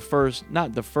we're at the first,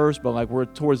 not the first, but like we're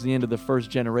towards the end of the first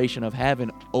generation of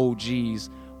having OGs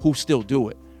who still do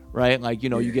it, right? Like, you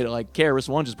get it, like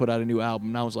KRS-One just put out a new album,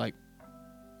 and I was like,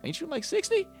 ain't you like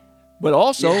 60? But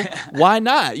also, why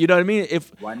not? You know what I mean?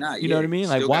 Why not? You know what I mean?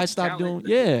 Like, why stop doing?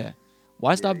 Yeah,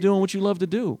 why stop doing what you love to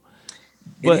do?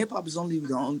 But hip hop is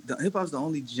hip hop's the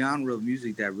only genre of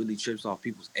music that really trips off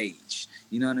people's age.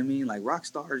 You know what I mean? Like rock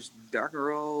stars, rock and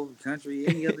roll, country,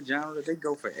 any other genre, they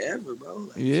go forever, bro.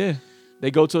 Like, yeah,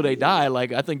 they go till they die.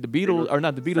 Like I think the Beatles, or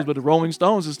not the Beatles, but the Rolling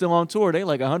Stones is still on tour. They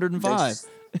like 105.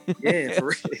 Yeah,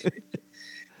 for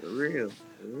real. For real.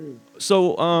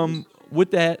 So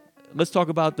with that, let's talk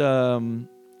about the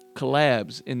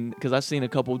collabs, because I've seen a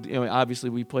couple. Obviously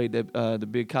we played the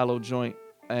Big Kalo joint,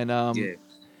 and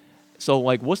so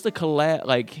like, what's the collab?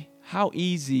 Like, how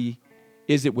easy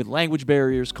is it with language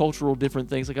barriers, cultural different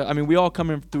things? Like, I mean, we all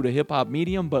come in through the hip hop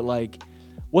medium, but like,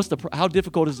 how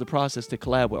difficult is the process to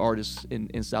collab with artists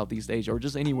in Southeast Asia or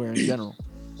just anywhere in general?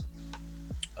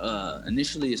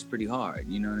 Initially, it's pretty hard.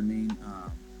 You know what I mean?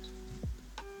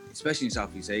 Especially in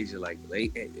Southeast Asia, like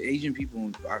Asian people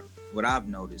are. What I've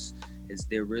noticed is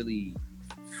they're really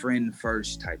friend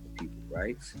first type of people,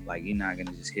 right? Like you're not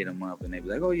gonna just hit them up and they be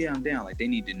like, oh yeah, I'm down. Like they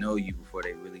need to know you before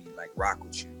they really like rock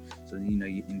with you. So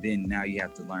and then now you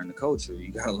have to learn the culture.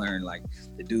 You gotta learn like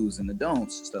the do's and the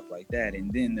don'ts and stuff like that,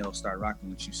 and then they'll start rocking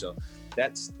with you. So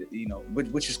that's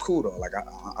which is cool though. Like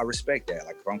I respect that.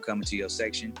 Like if I'm coming to your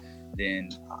section, then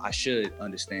I should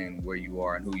understand where you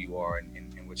are and who you are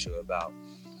and what you're about.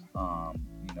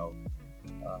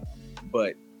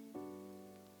 But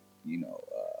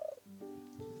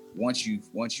once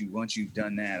you've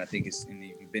done that, I think and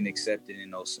you've been accepted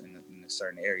in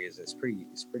certain areas, it's pretty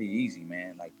easy,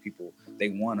 man. Like people, they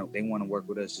want to work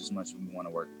with us just as much as we want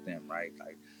to work with them, right?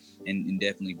 Like, and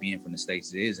definitely being from the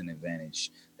States, it is an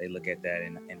advantage. They look at that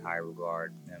in high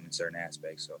regard in certain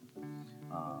aspects. So,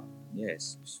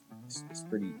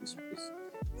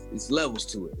 it's levels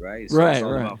to it, right? So right, it's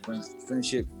all right. about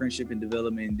friendship and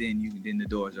development, and then the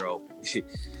doors are open.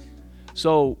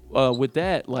 So with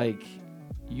that, like,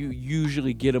 you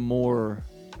usually get a more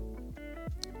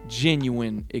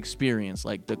genuine experience.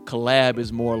 Like the collab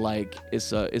is more like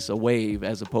it's a wave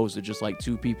as opposed to just like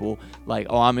two people like,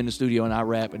 oh, I'm in the studio and I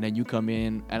rap, and then you come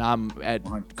in and I'm at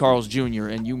 100%. Carl's Jr.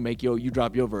 and you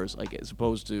drop your verse, like as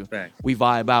opposed to Facts. We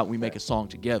vibe out, we make a song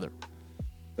together.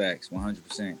 Facts,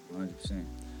 100%.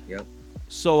 Yep.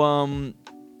 So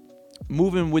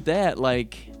moving with that,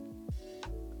 like,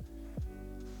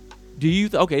 do you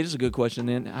okay, this is a good question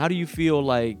then. How do you feel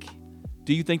like,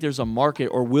 do you think there's a market,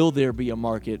 or will there be a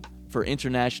market for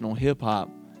international hip hop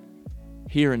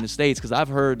here in the States? Because I've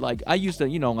heard, like, I used to,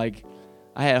 like,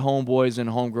 I had homeboys and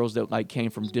homegirls that like came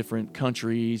from different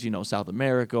countries, South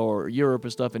America or Europe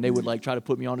and stuff, and they would like try to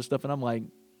put me on to stuff, and I'm like,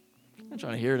 I'm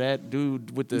trying to hear that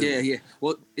dude with the yeah.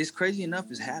 Well, it's crazy enough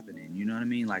it's happening. You know what I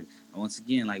mean? Like once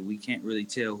again, like we can't really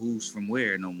tell who's from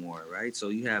where no more, right? So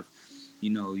you have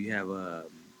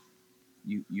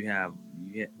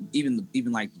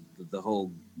even like the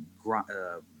whole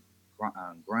grunge,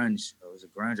 was it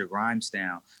grunge or grime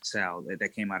style that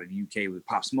came out of the UK with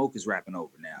Pop Smoke is rapping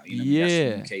over now. That's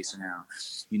the UK sound.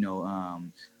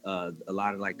 A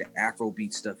lot of like the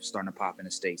Afrobeat stuff is starting to pop in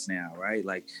the States now, right?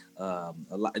 Like a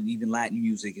lot, even Latin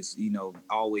music is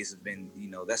always has been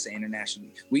that's the international.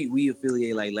 We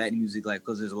affiliate like Latin music like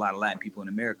because there's a lot of Latin people in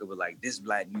America, but like this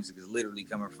Latin music is literally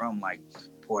coming from like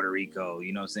Puerto Rico,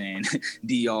 you know what I'm saying?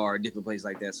 DR, different places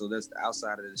like that. So that's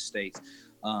outside of the States.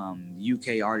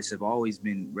 UK artists have always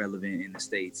been relevant in the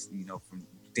States, from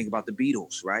think about the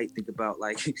Beatles, right? Think about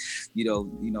like, it's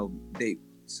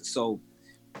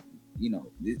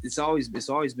always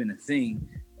been a thing.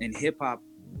 And hip hop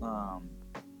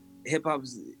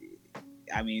is,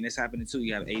 I mean, it's happening too.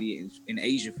 You have 88 in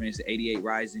Asia, for instance, 88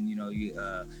 Rising.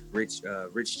 Rich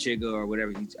Chigga or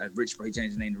whatever. He changed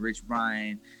his name to Rich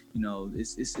Brian.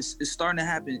 It's starting to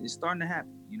happen. It's starting to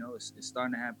happen. It's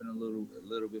starting to happen a little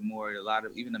bit more. A lot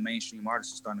of even the mainstream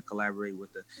artists are starting to collaborate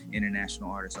with the international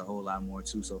artists a whole lot more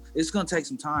too. So it's gonna take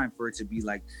some time for it to be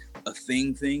like a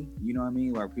thing. You know what I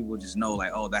mean? Where people just know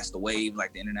like, oh, that's the wave,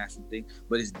 like the international thing.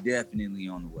 But it's definitely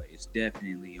on the way. It's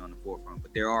definitely on the forefront.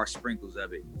 But there are sprinkles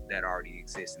of it that already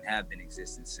exist and have been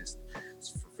existing since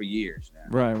for years now.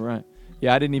 Right.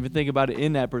 Yeah, I didn't even think about it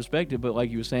in that perspective, but like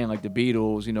you were saying, like the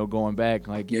Beatles, going back,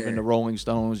 like even the Rolling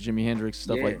Stones, Jimi Hendrix,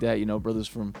 stuff like that, brothers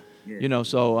from,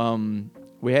 so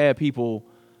we had people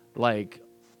like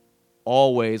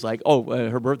always like,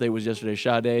 her birthday was yesterday.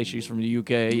 Sade, she's from the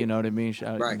UK. You know what I mean?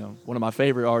 Right. One of my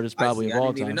favorite artists probably of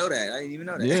all time. I didn't even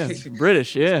know that. Yeah,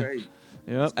 British. Yeah.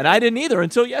 Yeah, and I didn't either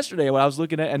until yesterday when I was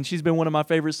looking at, and she's been one of my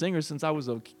favorite singers since I was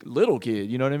a little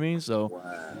kid. You know what I mean? So,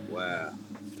 wow.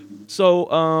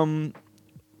 So,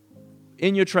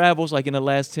 in your travels, like in the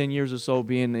last 10 years or so,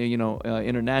 being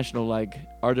international, like,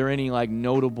 are there any like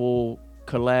notable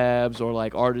collabs or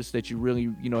like artists that you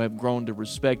really have grown to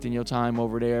respect in your time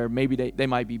over there? Maybe they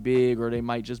might be big, or they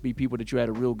might just be people that you had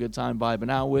a real good time vibing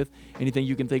out with. Anything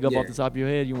you can think of off the top of your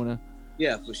head you want to?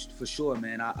 Yeah, for sure,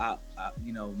 man. I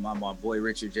my boy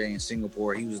Richard J in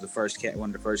Singapore, he was one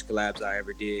of the first collabs I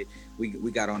ever did.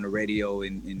 We got on the radio,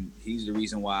 and he's the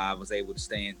reason why I was able to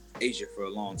stay in Asia for a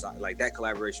long time. Like, that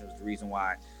collaboration was the reason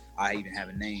why I even have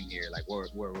a name here, like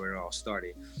where it all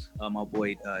started. My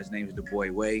boy, his name is The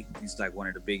Boy Way. He's like one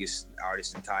of the biggest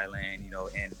artists in Thailand,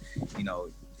 and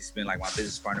he's been like my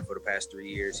business partner for the past 3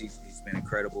 years. He's been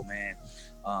incredible, man.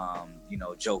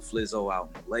 Joe Flizzo out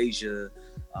in Malaysia.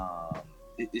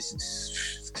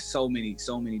 It's so many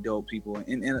dope people,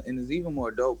 and it's even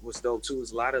more dope. What's dope too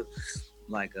is a lot of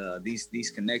like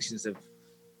these connections of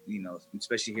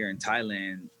especially here in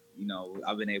Thailand.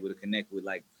 I've been able to connect with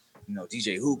like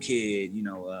DJ Who Kid,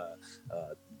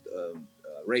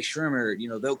 Ray Shrimmer.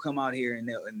 They'll come out here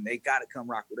and they gotta come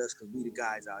rock with us because we the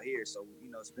guys out here. So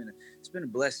it's been a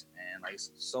blessing, man. Like,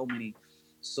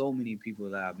 so many people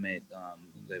that I've met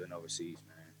living overseas,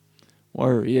 man.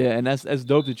 Word, yeah, and that's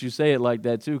dope that you say it like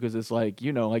that too, because it's like,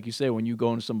 like you say, when you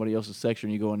go into somebody else's section,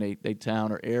 you go in they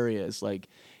town or area, it's like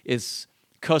it's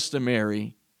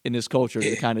customary in this culture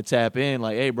to kind of tap in,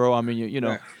 like, hey, bro, I mean,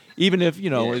 right. Even if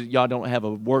y'all don't have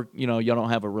a y'all don't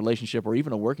have a relationship or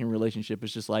even a working relationship,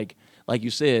 it's just like you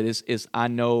said, it's I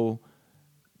know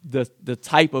the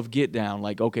type of get down,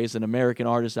 like, okay, it's an American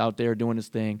artist out there doing this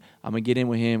thing, I'm gonna get in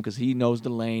with him because he knows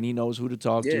the lane, he knows who to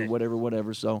talk to,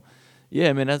 whatever. So.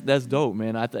 Yeah, man, that's dope,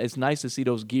 man. It's nice to see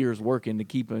those gears working to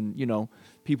keeping,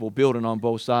 people building on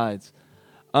both sides.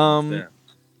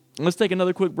 Let's take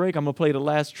another quick break. I'm gonna play the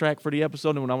last track for the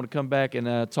episode, and when I want to come back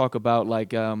and talk about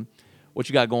like what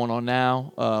you got going on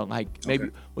now. Maybe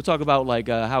we'll talk about like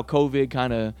how COVID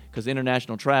kind of, because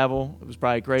international travel, it was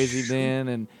probably crazy then,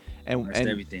 and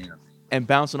everything, and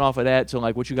bouncing off of that to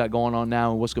like what you got going on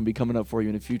now and what's gonna be coming up for you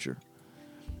in the future.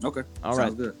 Okay. All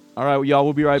Sounds right. good. All right, well, y'all,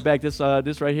 we'll be right back. This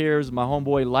right here is my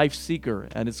homeboy Life Seeker,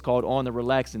 and it's called On the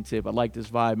Relaxing Tip. I like this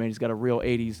vibe, man. He's got a real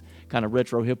 80s kind of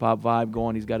retro hip-hop vibe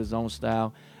going. He's got his own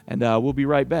style, and we'll be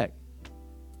right back.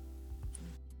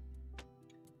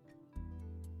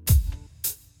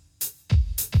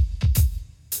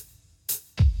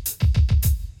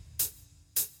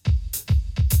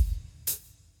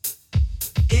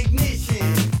 Ignition,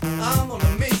 I'm on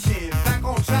a mission, back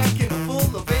on track and I'm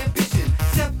full of ambition.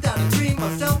 Stepped out and dreamed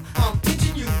myself, I'm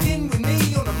pitching you in with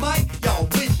me on the mic, y'all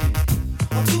wishing.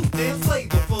 I'm too damn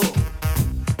flavorful,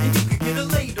 and you could get a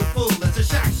later full as a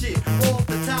shock shit. Off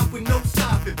the top with no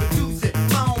stopping, produce it,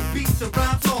 my own beats and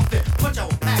rhymes off it. Punch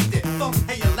out, packed it, funk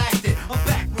how you lacked it. I'm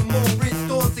back with more rich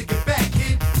stores to get back,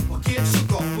 kid. Or get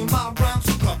shook up with my rhymes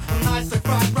shook up. I'm nice like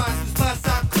fried rice with spice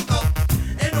I cook up,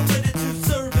 and I'm ready to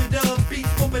serve it up. Beats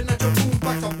bumping at your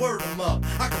boombox, I word 'em up.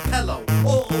 Acapella,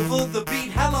 all over the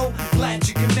beat. Hello, glad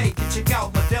you can make it. Check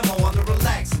out my demo on the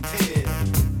relaxing tip.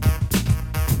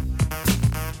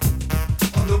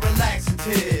 On the relaxing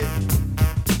tip.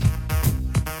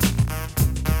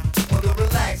 On the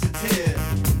relaxing tip.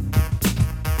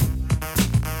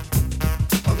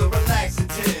 On the relaxing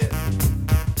tip.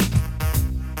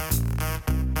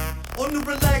 On the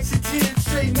relaxing tip,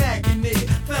 straight macking it.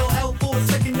 Fell out for a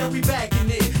second, now we back in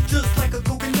it. Just like a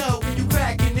coconut when you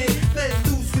cracking it. Let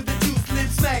loose with the juice, lip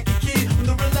smack it, kid. On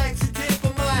the relaxing tip, I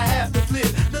might have to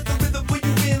flip. Let the rhythm put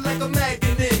you in like a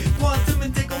magnet. Quantum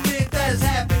entanglement, that's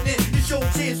happening. It's your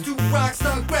chance to rock,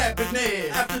 start grabbing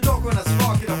it. After dark when I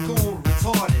spark it, I'm going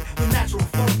retarded. With natural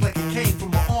funk like it came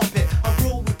from my armpit. I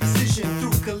roll with precision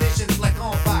through collisions like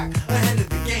on back. Ahead of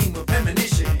the game with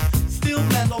premonition. Still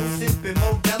mellow, sipping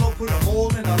Modelo, put them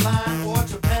all in a line.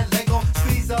 Orchard pet Lego,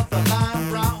 squeeze up the line,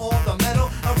 brown all the metal.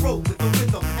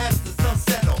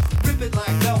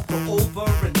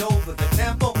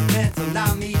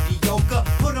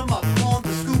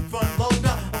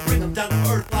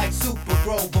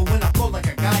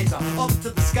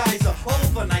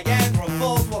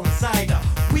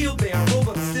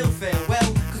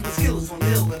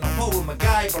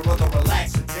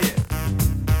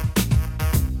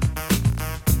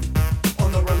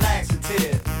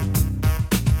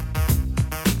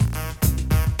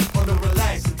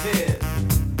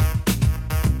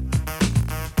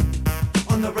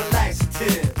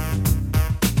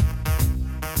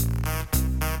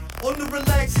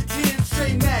 laxative,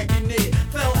 straight macking it.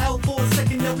 Fell out for a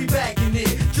second, now we back in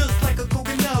it. Just like a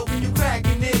coconut when you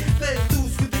cracking it. Let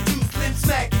loose with the juice, flip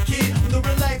smack it, kid. On the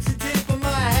relaxative, I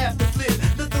might have to flip.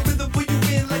 Let the rhythm put you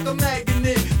in like a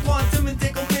magnet. Quantum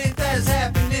entanglement, that's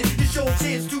happening. It's your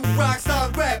chance to rock,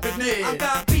 start rapping it. I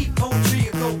got beat poetry,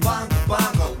 I go bongo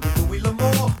bongo. With the wheel of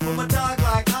more, for my dog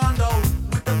like Hondo.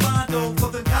 With the bondo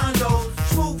for the condos.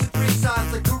 Smooth with three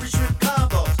sides like curry shrimp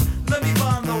combos. Let me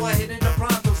bomb though, I hit in the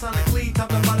pronto. Sonically, top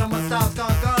to bottom, my style's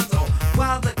gone gonzo.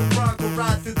 Wild like a bronco,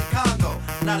 ride through the Congo.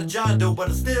 Not a John Doe, but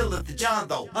I still live the John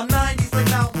though. I'm 90s like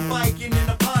mountain biking in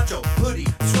a poncho. Hoodie,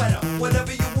 sweater,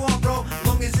 whatever you want, bro.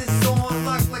 Long as it's on,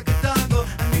 locked like a dongle.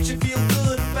 And makes you feel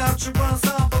good about your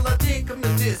ensemble. I think I'm the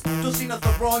diss. Don't see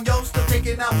nothing wrong, yo. Still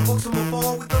taking out books on my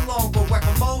ball with the longbow.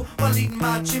 Whack-a-mole while eating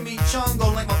my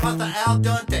chimichongo. Like my pasta al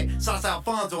dente. Sauce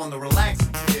Alfonso on the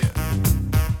relaxing tip.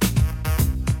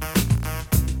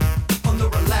 On the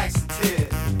relaxing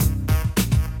tip.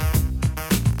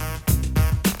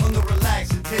 On the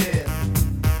relaxing tip.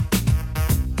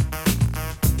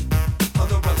 On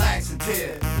the relaxing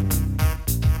tip.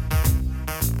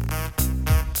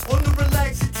 On the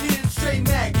relaxing tip, straight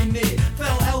macking it.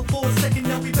 Fell out for a second,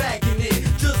 now we back in it.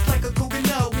 Just like a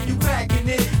coconut when you cracking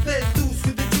it. Let loose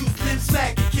with the juice, flip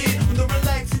smack it, kid. On the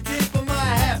relaxing tip, I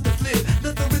might have to flip.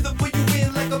 Let the rhythm put you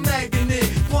in like a magnet.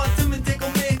 Quantum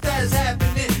entanglement, that's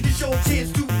happening. It's your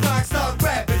chance to rock, start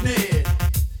rapping it.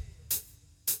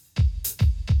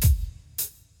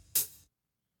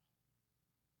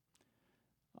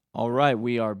 All right,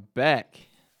 we are back.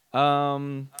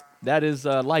 That is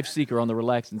Life Seeker on the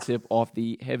Relaxing Tip off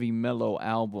the Heavy Mellow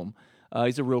album.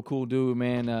 He's a real cool dude,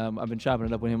 man. I've been chopping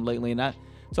it up with him lately, and I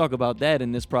talk about that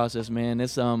in this process, man.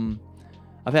 It's I've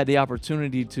had the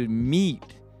opportunity to meet,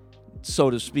 so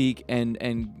to speak,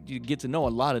 and you get to know a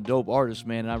lot of dope artists,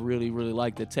 man. And I really, really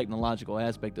like the technological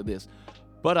aspect of this.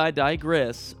 But I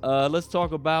digress. Let's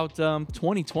talk about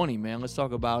 2020, man. Let's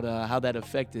talk about how that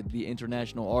affected the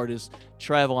international artists.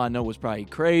 Travel, I know, was probably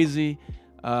crazy.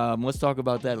 Let's talk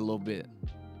about that a little bit.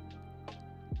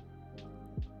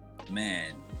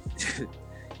 Man,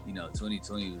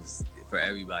 2020 was, for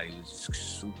everybody, was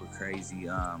just super crazy.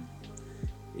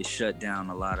 It shut down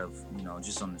a lot of,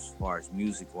 just on as far as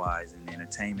music wise and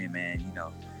entertainment, man.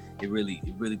 It really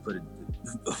put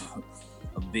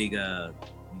a big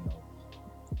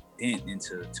dent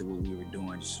into what we were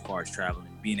doing just as far as traveling,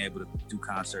 being able to do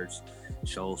concerts,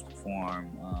 shows, perform.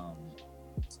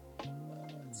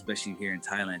 Especially here in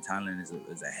Thailand. Thailand is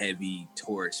a heavy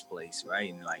tourist place,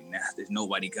 right? And like now, there's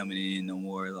nobody coming in no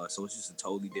more, so it's just a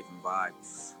totally different vibe.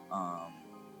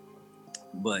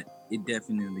 But it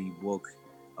definitely woke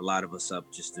a lot of us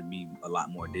up just to be a lot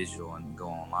more digital and go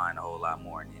online a whole lot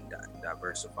more and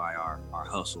diversify our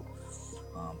hustle.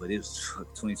 But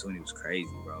 2020 was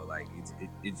crazy, bro. Like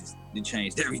it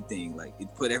changed everything. Like it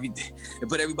put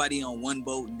everybody on one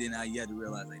boat, and then you had to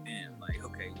realize, like, damn, like,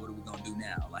 okay, what are we gonna do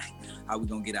now? Like, how we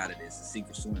gonna get out of this? A sink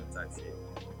or swim type shit.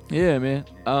 Yeah, man.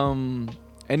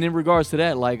 And in regards to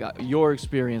that, like your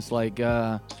experience, like,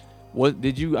 what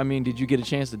did you get a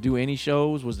chance to do any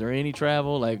shows? Was there any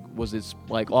travel? Like, was it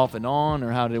like off and on,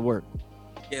 or how did it work?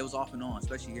 Yeah, it was off and on,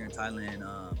 especially here in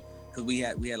Thailand. Cause we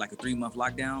had like a 3-month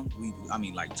lockdown.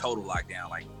 Like total lockdown.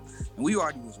 Like, and we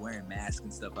already was wearing masks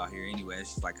and stuff out here anyway. It's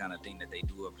just like kind of thing that they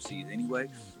do overseas anyway.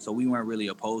 So we weren't really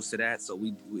opposed to that. So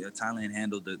Thailand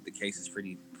handled the cases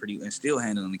pretty, and still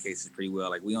handling the cases pretty well.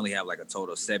 Like we only have like a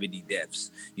total of 70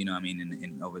 deaths. In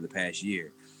over the past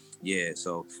year. Yeah.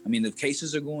 So the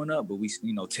cases are going up, but we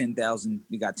 10,000.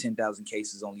 We got 10,000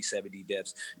 cases, only 70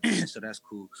 deaths. So that's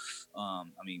cool.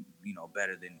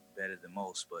 Better than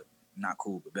most, but. Not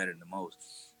cool, but better than most.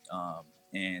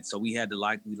 And so we had to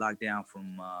we locked down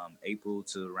from April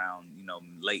to around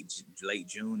late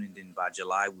June, and then by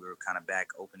July we were kind of back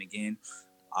open again.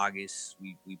 August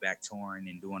we back touring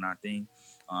and doing our thing,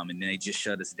 and then they just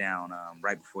shut us down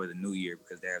right before the new year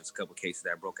because there was a couple cases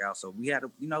that broke out. So we had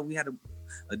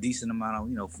a decent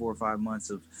amount of 4 or 5 months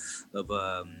of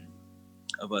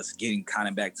us getting kind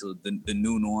of back to the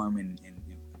new norm and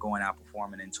going out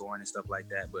performing and touring and stuff like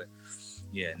that, but.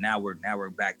 Yeah, now we're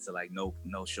back to like no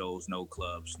shows, no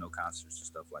clubs, no concerts and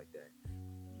stuff like that.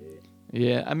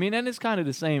 Yeah, and it's kind of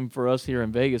the same for us here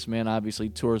in Vegas, man. Obviously,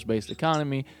 tourist-based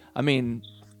economy.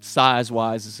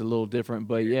 Size-wise, it's a little different,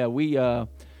 but yeah, we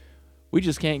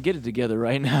just can't get it together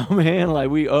right now, man. Like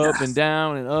we up and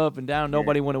down and up and down.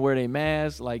 Nobody want to wear their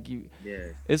mask. Like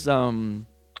it's I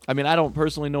don't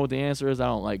personally know what the answer is. I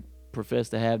don't like profess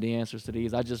to have the answers to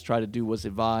these. I just try to do what's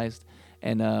advised,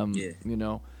 and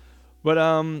But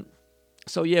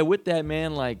So yeah, with that,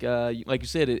 man, like you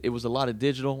said, it was a lot of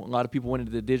digital. A lot of people went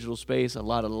into the digital space. A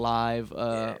lot of live,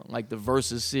 like the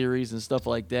Versus series and stuff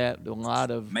like that. A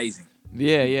lot of Amazing.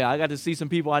 yeah. I got to see some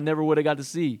people I never would have got to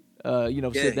see.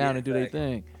 Sit down and do their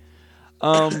thing.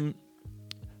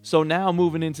 So now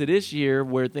moving into this year,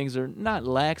 where things are not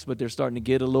lax, but they're starting to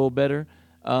get a little better.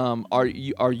 Are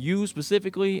you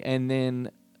specifically, and then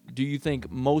do you think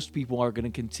most people are going to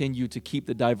continue to keep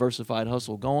the diversified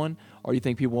hustle going, or do you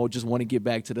think people will just want to get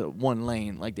back to the one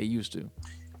lane like they used to?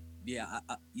 Yeah,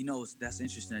 that's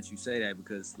interesting that you say that,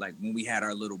 because like when we had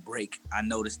our little break, I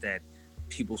noticed that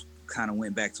people kind of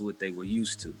went back to what they were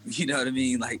used to. You know what I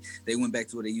mean? Like they went back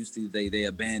to what they used to. They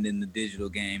abandoned the digital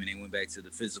game and they went back to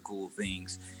the physical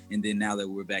things. And then now that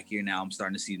we're back here now, I'm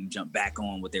starting to see them jump back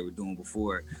on what they were doing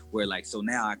before. Where like, so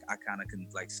now I kind of can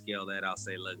like scale that out,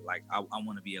 say, look, like I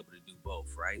want to be able to do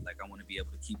both, right? Like I want to be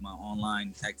able to keep my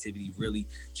online activity really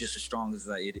just as strong as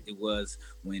it was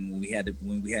when we had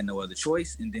no other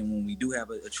choice. And then when we do have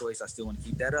a choice, I still want to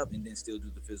keep that up and then still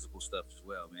do the physical stuff as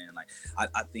well, man. Like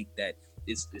I think that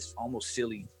it's almost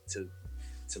silly to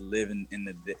live in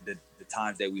the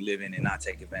times that we live in and not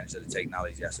take advantage of the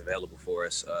technology that's available for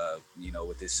us.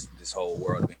 With this whole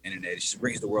world of internet, it just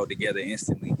brings the world together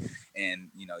instantly, and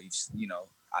it's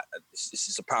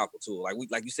just a powerful tool.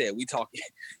 Like you said, we talk.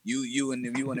 You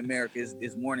in America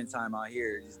is morning time out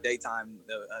here. It's daytime.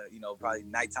 Probably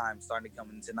nighttime starting to come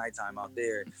into nighttime out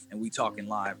there, and we talking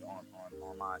live on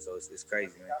online. So it's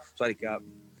crazy, man. So I got,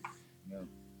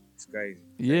 it's crazy.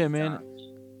 Yeah, man.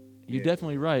 You're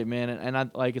definitely right, man. And I,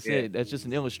 like I said, that's just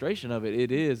an illustration of it. It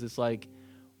is. It's like,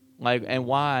 and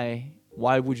why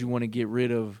would you want to get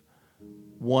rid of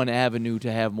one avenue to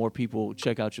have more people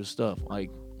check out your stuff? Like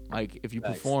if you're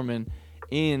performing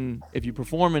in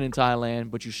Thailand,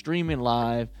 but you're streaming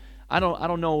live. I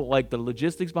don't know like the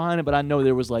logistics behind it, but I know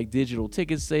there was like digital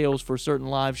ticket sales for certain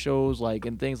live shows, like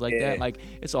and things like that. Like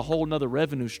it's a whole nother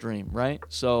revenue stream, right?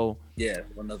 So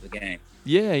another game.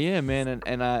 Yeah, man,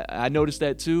 and I noticed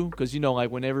that too, because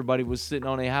like when everybody was sitting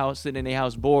in their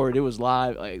house bored, it was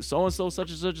live, like so and so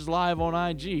such and such is live on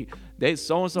IG, they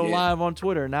so and so live on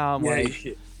Twitter. Now I'm man,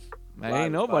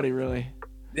 ain't nobody really.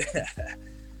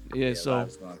 So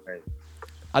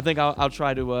I think I'll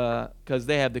try to, because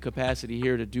they have the capacity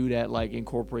here to do that, like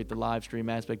incorporate the live stream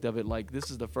aspect of it. Like this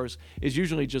is the first. It's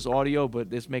usually just audio, but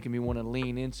it's making me want to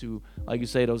lean into, like you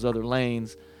say, those other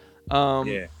lanes.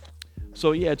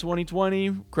 So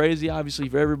 2020, crazy obviously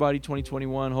for everybody.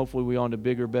 2021, hopefully we on to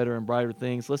bigger, better, and brighter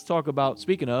things. Let's talk about,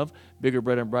 speaking of bigger,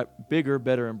 better,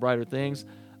 and brighter things.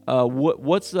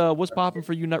 What's popping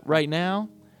for you right now,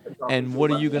 and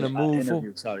what are you gonna move for?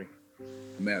 Sorry,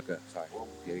 America. Sorry.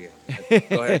 Yeah.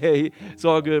 Go ahead. It's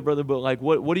all good, brother. But like,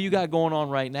 what do you got going on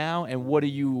right now, and what are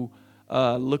you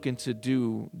looking to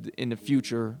do in the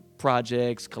future?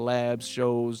 Projects, collabs,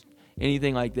 shows,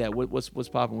 anything like that. What's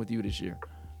popping with you this year?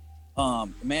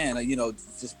 Man,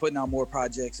 just putting out more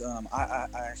projects. I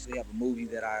actually have a movie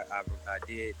that I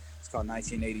did. It's called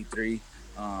 1983.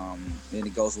 And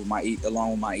it goes with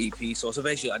along with my EP. So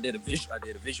basically I did a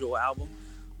visual album.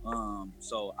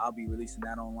 So I'll be releasing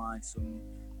that online soon.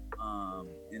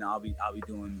 And I'll be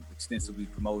doing extensively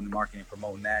promoting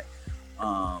that.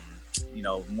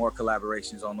 More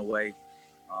collaborations on the way.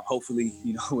 Hopefully,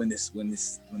 when this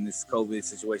COVID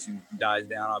situation dies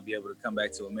down, I'll be able to come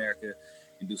back to America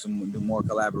and do more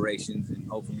collaborations, and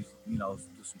hopefully, do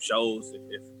some shows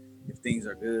if things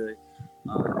are good,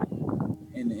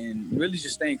 and really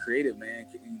just staying creative, man.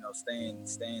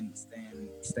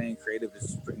 Staying creative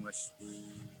is pretty much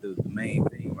the main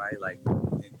thing, right? Like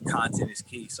content is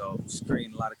key, so just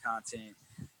creating a lot of content.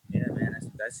 Yeah, man,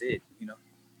 that's it.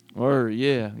 Or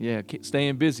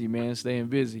staying busy, man. Staying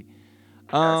busy.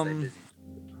 Stay busy.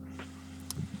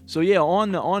 So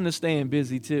on the staying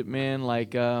busy tip, man.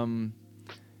 Like,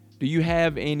 do you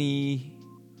have any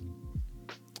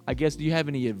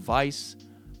advice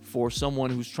for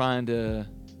someone who's trying to,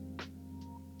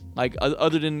 like,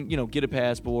 other than, get a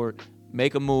passport,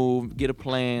 make a move, get a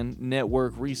plan,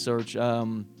 network, research?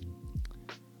 Do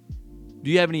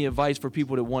you have any advice for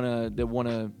people that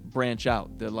wanna branch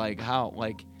out, that like how,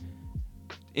 like,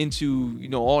 into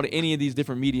any of these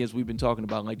different medias we've been talking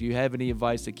about? Like, do you have any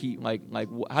advice to keep like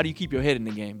how do you keep your head in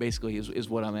the game, basically, is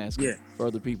what I'm asking for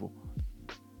other people?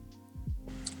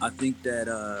 I think that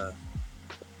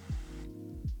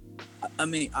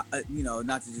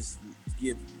not to just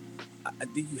give. I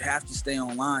think you have to stay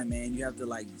online, man. You have to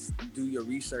like do your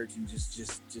research and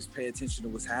just pay attention to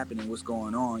what's happening, what's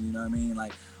going on. You know what I mean?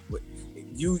 Like,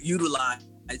 you utilize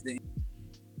the.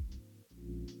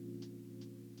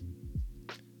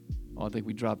 Oh, I think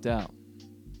we dropped out.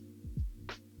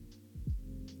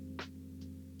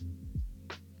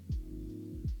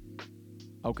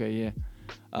 Okay, yeah.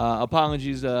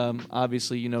 Apologies.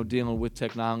 Obviously, you know, dealing with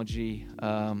technology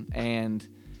and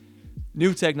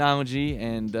new technology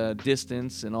and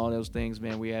distance and all those things,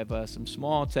 man. We have some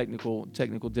small technical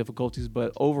difficulties,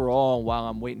 but overall, while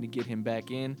I'm waiting to get him back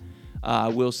in, I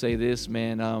will say this,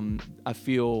 man. I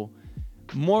feel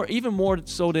even more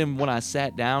so than when I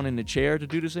sat down in the chair to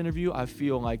do this interview. I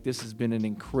feel like this has been an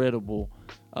incredible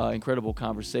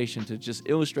conversation to just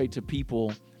illustrate to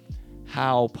people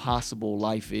how possible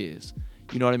life is.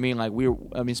 You know what I mean? Like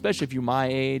especially if you're my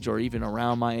age or even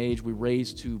around my age, we're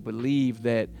raised to believe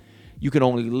that you can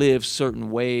only live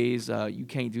certain ways. You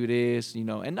can't do this, you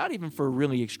know, and not even for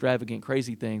really extravagant,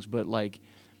 crazy things, but like,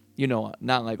 you know,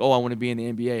 not like, oh, I want to be in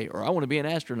the NBA or I want to be an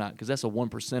astronaut, because that's a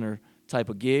 1%er type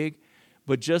of gig.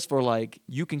 But just for like,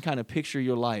 you can kind of picture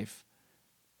your life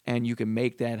and you can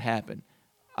make that happen.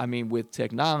 I mean, with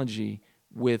technology,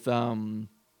 with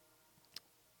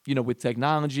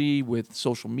with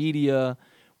social media,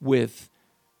 with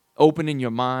opening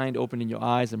your mind, opening your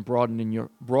eyes, and broadening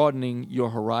your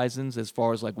horizons as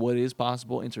far as like what is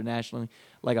possible internationally.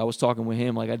 Like I was talking with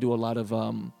him, like I do a lot of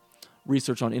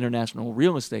research on international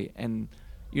real estate, and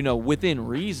you know, within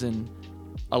reason,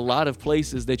 a lot of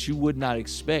places that you would not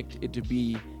expect it to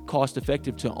be cost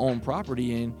effective to own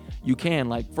property in, you can.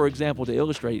 Like for example, to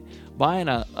illustrate, buying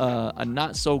a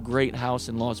not so great house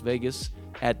in Las Vegas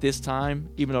at this time,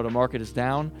 even though the market is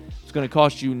down, it's going to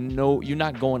cost you you're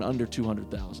not going under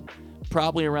 $200,000,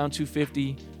 probably around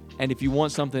 $250,000. And if you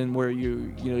want something where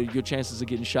your chances of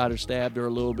getting shot or stabbed are a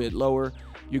little bit lower,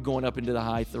 you're going up into the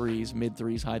high threes, mid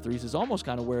threes, high threes. It's almost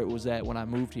kind of where it was at when I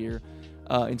moved here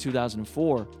in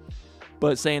 2004.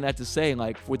 But saying that to say,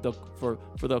 like for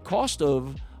the cost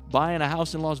of buying a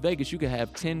house in Las Vegas, you could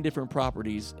have 10 different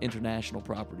properties, international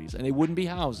properties, and they wouldn't be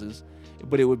houses,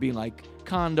 but it would be like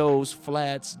condos,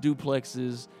 flats,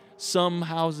 duplexes, some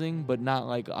housing, but not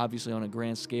like obviously on a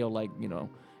grand scale like, you know,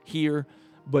 here.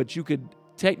 But you could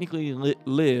technically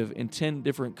live in 10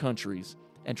 different countries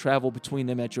and travel between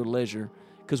them at your leisure,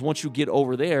 because once you get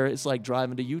over there, it's like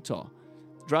driving to Utah.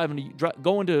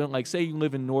 Going to, like, say you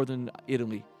live in northern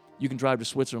Italy, you can drive to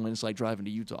Switzerland, it's like driving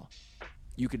to Utah.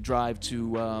 You could drive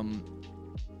to,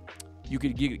 you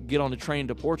could get on the train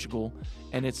to Portugal,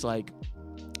 and it's like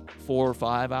 4 or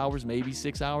 5 hours, maybe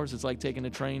 6 hours. It's like taking a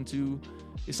train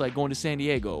it's like going to San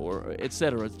Diego, or et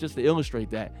cetera. It's just to illustrate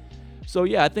that. So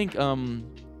yeah, I think, I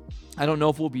don't know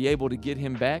if we'll be able to get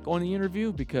him back on the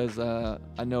interview, because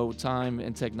I know time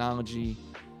and technology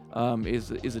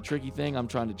is a tricky thing. I'm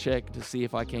trying to check to see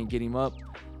if I can't get him up.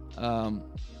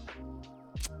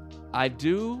 I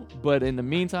do, but in the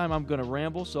meantime, I'm going to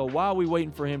ramble. So while we're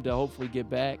waiting for him to hopefully get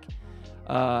back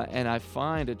and I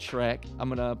find a track, I'm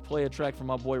going to play a track from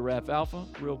my boy Raph Alpha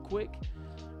real quick.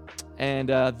 And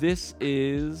this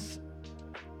is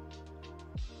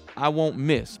I Won't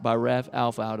Miss by Raph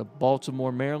Alpha out of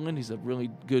Baltimore, Maryland. He's a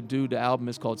really good dude. The album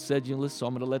is called Sedulous. So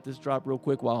I'm going to let this drop real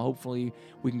quick while hopefully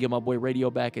we can get my boy Radio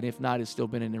back. And if not, it's still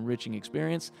been an enriching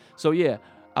experience. So yeah,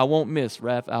 I Won't Miss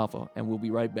Raph Alpha, and we'll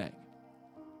be right back.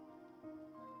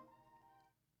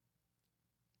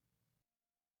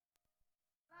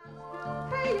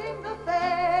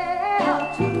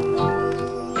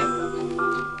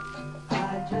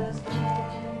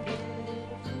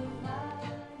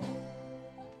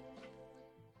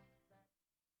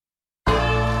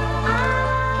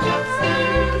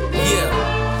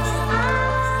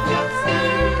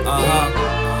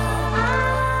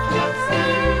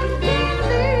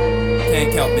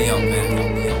 Can't count me out, man.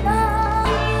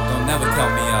 Don't never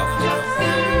count me out.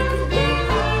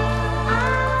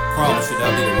 Promise you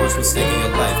that'll be the worst mistake of your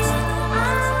life, man.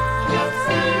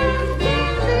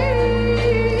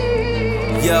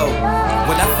 Yo,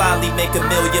 when I finally make $1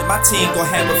 million, my team gon'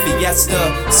 have a fiesta.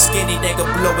 Skinny nigga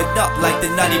blow it up like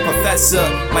the Nutty Professor.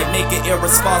 Might make an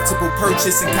irresponsible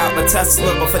purchase and cop a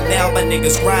Tesla, but for now my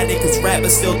niggas grinding, cause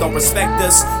rappers still don't respect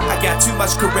us. I got too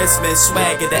much charisma and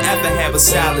swagger to ever have a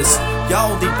stylist.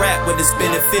 Y'all only rap when it's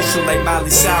beneficial like Miley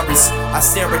Cyrus. I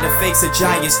stare in the face of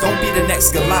giants, don't be the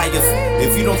next Goliath.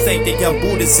 If you don't think that young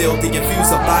Buddha's ill, then your views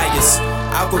are biased.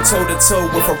 I'll go toe to toe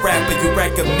with a rapper you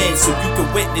recommend, so you can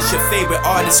witness your favorite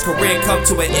artist's career come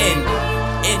to an end.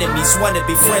 Enemies wanna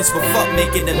be friends, but fuck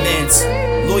making amends.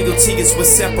 Loyalty is what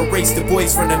separates the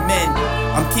boys from the men.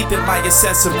 I'm keeping my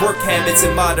excessive work habits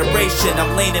in moderation.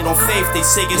 I'm leaning on faith, they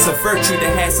say it's a virtue to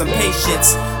have some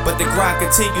patience. But the grind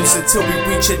continues until we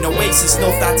reach an oasis. No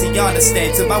Tatiana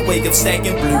stands in my way of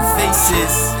stacking blue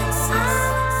faces.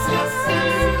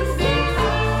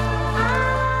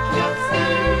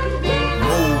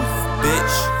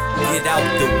 Get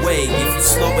out the way. If you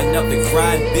slowing up the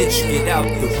grind, bitch, get out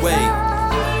the way.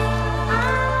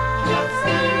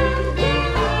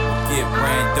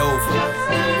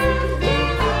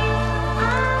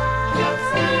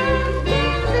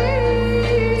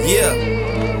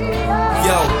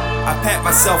 pat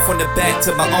myself on the back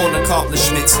to my own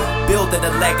accomplishments. Building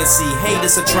a legacy,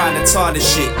 haters are trying to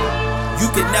tarnish it. You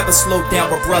can never slow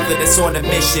down a brother that's on a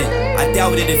mission. I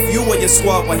doubt it if you or your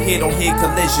squad were head-on-head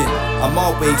collision. I'm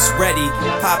always ready,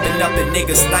 popping up in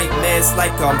niggas' nightmares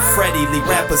like I'm Freddy. Leave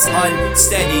rappers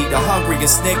unsteady, the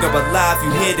hungriest nigga alive.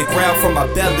 You hear the ground from my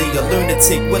belly. A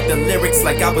lunatic with the lyrics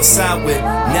like I was signed with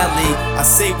Nelly. I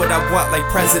say what I want like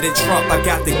President Trump, I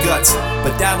got the guts.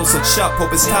 But Donald's a chump, hope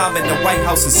his time in the White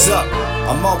House is up.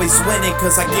 I'm always winning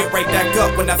cause I get right back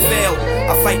up when I fail.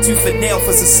 I fight tooth and nail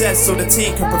for success so the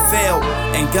team can prevail.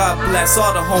 And God bless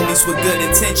all the homies with good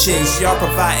intentions. Y'all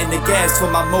providing the gas for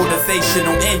my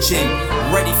motivational engine.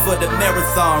 Ready for the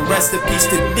marathon, rest in peace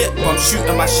to Nip. I'm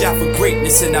shooting my shot for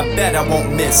greatness and I bet I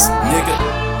won't miss, nigga.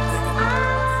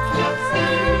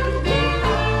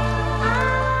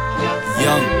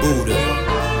 Young Buddha.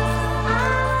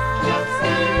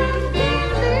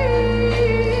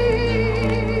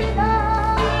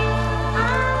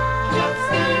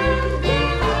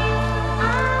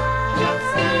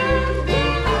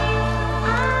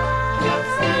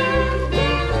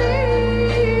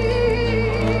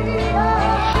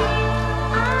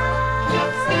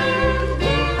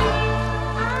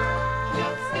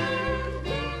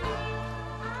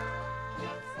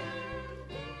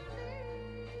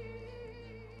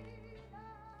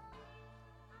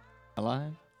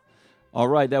 Alive? All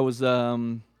right, that was I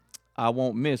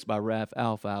Won't Miss by Raph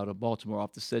Alpha out of Baltimore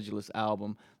off the Sedulous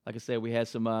album. Like I said, we had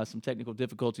some technical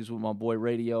difficulties with my boy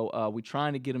Radio. We're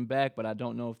trying to get him back, but I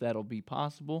don't know if that'll be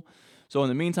possible. So in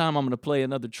the meantime, I'm going to play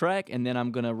another track, and then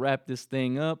I'm going to wrap this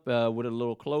thing up with a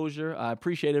little closure. I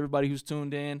appreciate everybody who's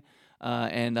tuned in.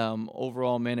 And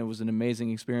overall, man, it was an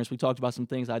amazing experience. We talked about some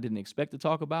things I didn't expect to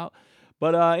talk about.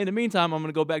 But in the meantime, I'm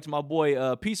going to go back to my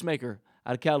boy Peacemaker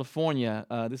out of California.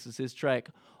 This is his track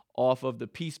off of the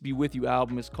Peace Be With You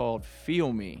album. It's called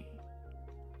Feel Me.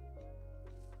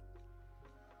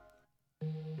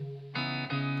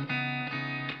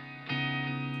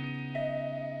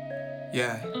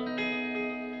 Yeah.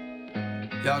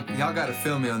 Y'all gotta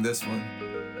feel me on this one.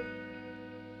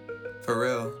 For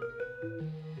real.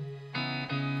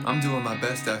 I'm doing my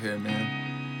best out here, man.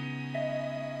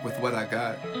 With what I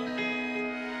got.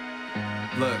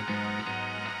 Look.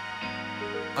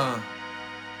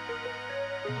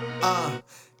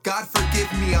 God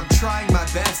forgive me, I'm trying my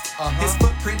best. His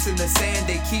footprints in the sand,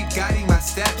 they keep guiding my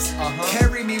steps.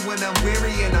 Carry me when I'm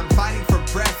weary and I'm fighting for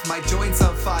breath. My joints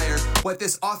on fire, what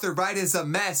this author write is a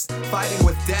mess. Fighting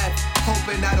with death,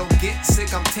 hoping I don't get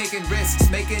sick. I'm taking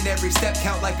risks, making every step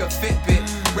count like a Fitbit.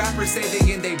 Rappers say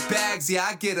they in they bags, yeah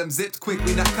I get them zipped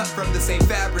quickly. Not cut from the same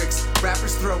fabrics.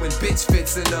 Rappers throwing bitch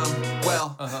fits in them.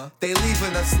 Well, they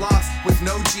leaving us lost with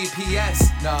no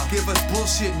GPS. Give us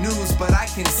bullshit news, but I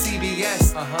can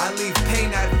CBS. I leave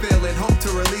pain I feel and hope to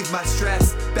relieve my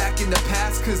stress. Back in the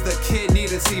past cause the kid need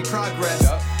to see progress.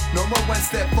 No more one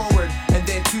step forward and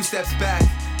then two steps back.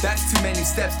 That's too many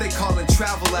steps, they call and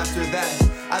travel after that.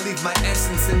 I leave my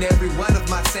essence in every one of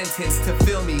my sentence to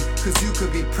feel me. Cause you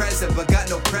could be present but got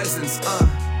no presence.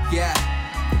 Yeah,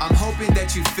 I'm hoping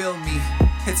that you feel me.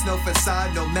 It's no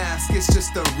facade, no mask, it's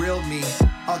just the real me.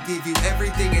 I'll give you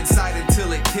everything inside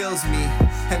until it kills me.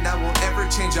 And I won't ever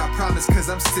change, I promise, cause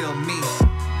I'm still me.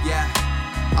 Yeah,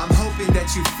 I'm hoping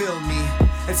that you feel me.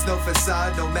 It's no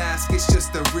facade, no mask, it's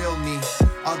just the real me.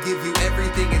 I'll give you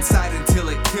everything inside until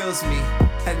it kills me.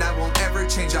 And I won't ever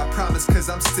change, I promise, cause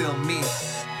I'm still me.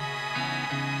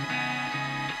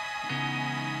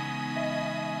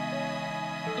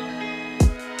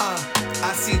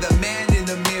 I see the man in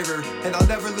the mirror, and I'll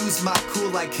never lose my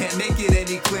cool, I can't make it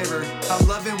any clearer. I'm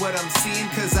loving what I'm seeing,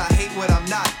 cause I hate what I'm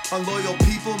not. Unloyal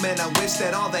people, man, I wish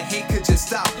that all the hate could just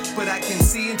stop. But I can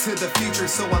see into the future,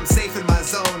 so I'm safe in my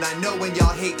zone. I know when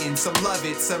y'all hating, some love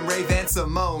it, some rave and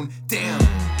some moan. Damn.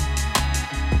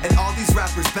 And all these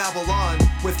rappers babble on,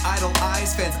 with idle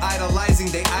eyes, fans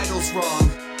idolizing they idols wrong.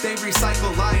 They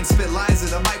recycle lines, spit lies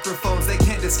into microphones. They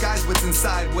can't disguise what's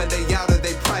inside when they out of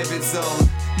their private zone.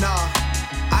 Nah,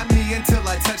 I'm me until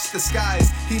I touch the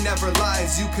skies. He never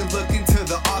lies, you can look into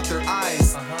the author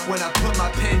eyes. When I put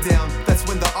my pen down, that's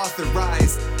when the author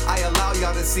rise. I allow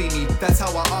y'all to see me, that's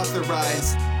how I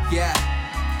authorize. Yeah,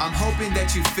 I'm hoping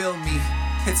that you feel me.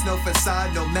 It's no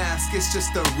facade, no mask, it's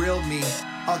just the real me.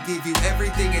 I'll give you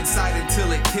everything inside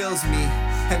until it kills me.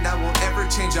 And I won't ever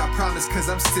change, I promise, cause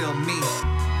I'm still me.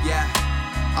 Yeah,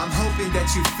 I'm hoping that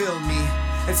you feel me.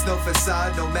 It's no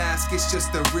facade, no mask, it's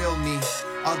just the real me.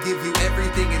 I'll give you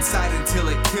everything inside until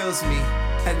it kills me.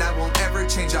 And I won't ever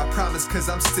change, I promise, cause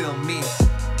I'm still me.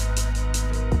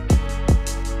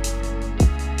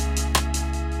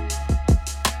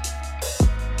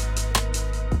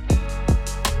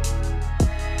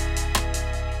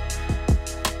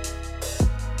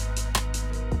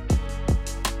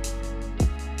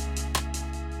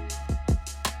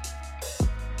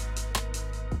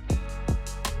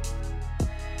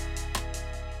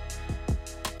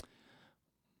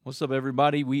 What's up,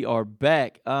 everybody? We are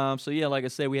back. So yeah, like I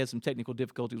said, we had some technical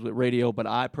difficulties with radio, but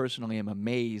I personally am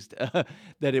amazed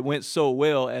that it went so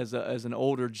well. As an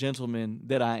older gentleman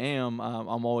that I am,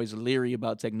 I'm always leery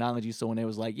about technology. So when they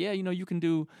was like, yeah, you can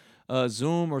do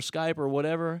Zoom or Skype or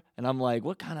whatever, and I'm like,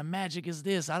 what kind of magic is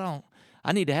this?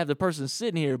 I need to have the person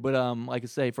sitting here. But like I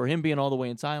say, for him being all the way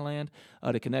in Thailand,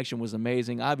 the connection was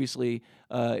amazing. Obviously,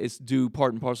 it's due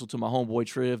part and parcel to my homeboy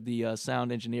Triv, the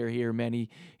sound engineer here, man.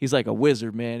 He's like a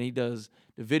wizard, man. He does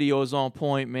the videos on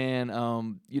point,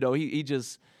 man.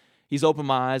 He's opened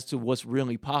my eyes to what's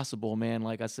really possible, man.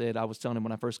 Like I said, I was telling him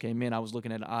when I first came in, I was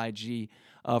looking at IG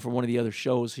for one of the other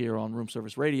shows here on Room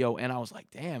Service Radio, and I was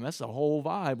like, damn, that's a whole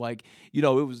vibe. Like, it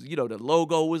was, the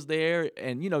logo was there,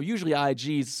 and, usually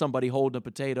IG is somebody holding a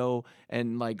potato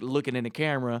and, like, looking in the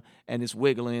camera, and it's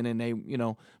wiggling, and they,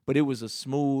 but it was a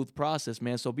smooth process,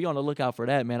 man. So be on the lookout for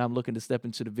that, man. I'm looking to step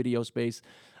into the video space,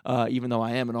 even though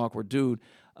I am an awkward dude.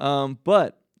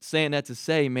 But saying that to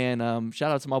say, man,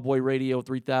 shout out to my boy Radio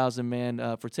 3000,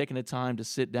 man, for taking the time to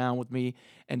sit down with me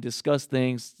and discuss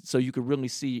things so you could really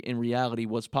see in reality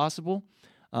what's possible.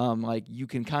 Like, you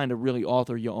can kind of really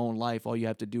author your own life. All you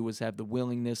have to do is have the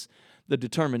willingness, the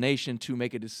determination to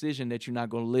make a decision that you're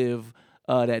not going to live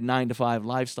that 9-to-5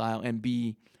 lifestyle and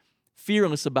be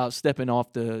fearless about stepping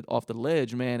off the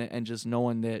ledge, man, and just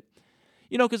knowing that,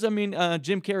 because,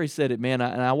 Jim Carrey said it, man,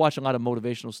 and I watch a lot of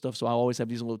motivational stuff, so I always have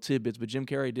these little tidbits, but Jim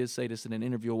Carrey did say this in an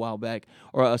interview a while back,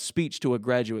 or a speech to a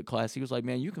graduate class. He was like,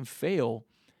 man, you can fail,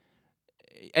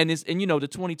 and the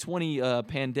 2020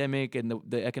 pandemic and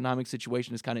the economic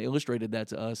situation has kind of illustrated that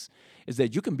to us, is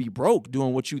that you can be broke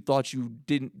doing what you thought you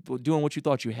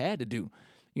had to do.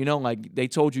 Like they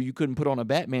told you couldn't put on a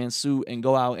Batman suit and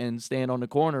go out and stand on the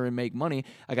corner and make money.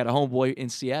 I got a homeboy in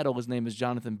Seattle. His name is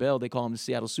Jonathan Bell. They call him the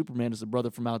Seattle Superman. Is a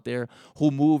brother from out there who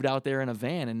moved out there in a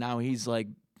van, and now he's like,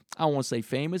 I don't want to say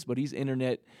famous, but he's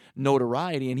internet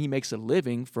notoriety, and he makes a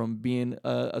living from being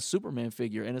a Superman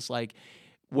figure. And it's like,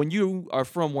 when you are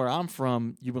from where I'm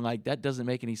from, you've been like, that doesn't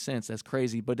make any sense. That's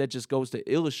crazy. But that just goes to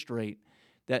illustrate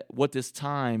that what this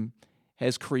time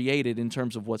has created in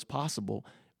terms of what's possible.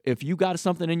 If you got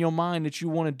something in your mind that you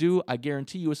want to do, I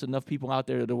guarantee you it's enough people out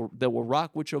there that will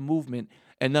rock with your movement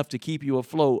enough to keep you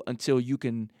afloat until you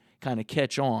can kind of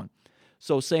catch on.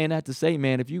 So saying that to say,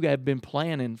 man, if you have been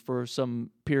planning for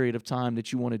some period of time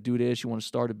that you want to do this, you want to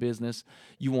start a business,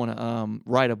 you want to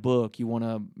write a book, you want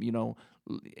to,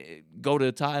 go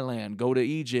to Thailand, go to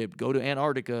Egypt, go to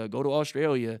Antarctica, go to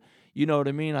Australia, you know what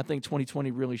I mean? I think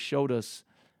 2020 really showed us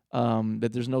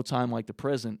that there's no time like the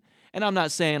present. And I'm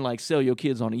not saying like sell your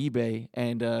kids on eBay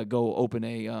and go open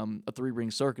a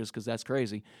 3-ring circus, because that's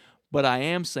crazy. But I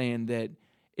am saying that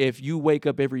if you wake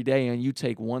up every day and you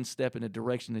take one step in the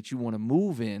direction that you want to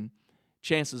move in,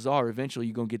 chances are eventually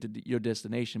you're going to get to your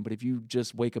destination. But if you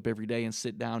just wake up every day and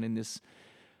sit down in this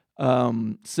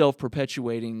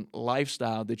self-perpetuating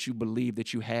lifestyle that you believe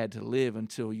that you had to live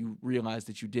until you realize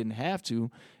that you didn't have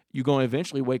to, you're going to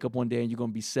eventually wake up one day and you're going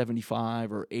to be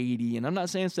 75 or 80. And I'm not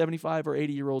saying 75 or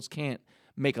 80-year-olds can't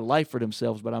make a life for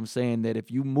themselves, but I'm saying that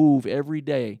if you move every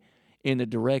day in the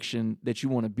direction that you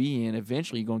want to be in,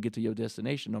 eventually you're going to get to your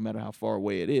destination, no matter how far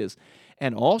away it is.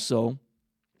 And also,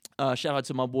 shout out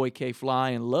to my boy K-Fly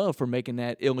and Love for making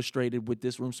that illustrated with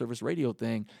this Room Service Radio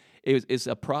thing. It's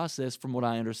a process, from what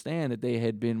I understand, that they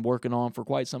had been working on for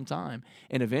quite some time.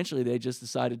 And eventually they just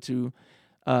decided to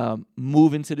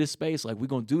move into this space, like, we're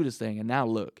gonna do this thing, and now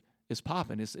look, it's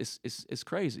popping. It's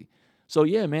crazy. So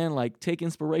yeah, man, like, take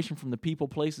inspiration from the people,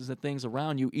 places, and things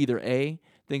around you. Either A,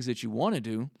 things that you want to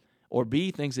do, or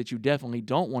B, things that you definitely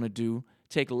don't want to do.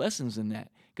 Take lessons in that,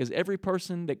 because every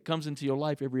person that comes into your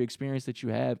life, every experience that you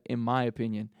have, in my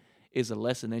opinion, is a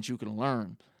lesson that you can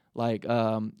learn. Like,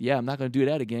 yeah, I'm not gonna do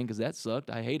that again because that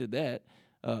sucked. I hated that.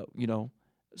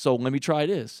 So let me try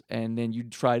this, and then you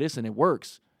try this and it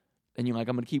works. And you're like,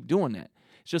 I'm going to keep doing that.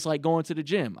 It's just like going to the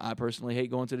gym. I personally hate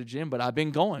going to the gym, but I've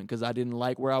been going because I didn't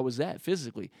like where I was at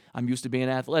physically. I'm used to being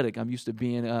athletic. I'm used to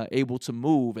being able to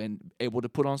move and able to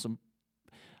put on some,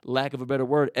 lack of a better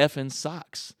word, effing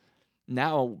socks.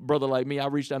 Now, brother like me, I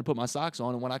reach down to put my socks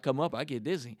on, and when I come up, I get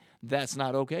dizzy. That's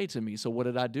not okay to me. So what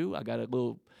did I do? I got a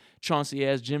little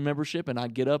Chauncey-ass gym membership, and I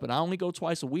get up, and I only go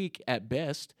twice a week at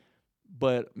best,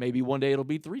 but maybe one day it'll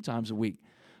be 3 times a week.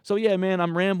 So, yeah, man,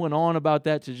 I'm rambling on about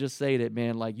that to just say that,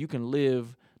 man, like, you can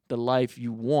live the life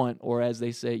you want, or as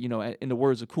they say, in the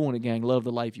words of Kool and the Gang, love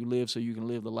the life you live so you can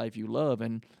live the life you love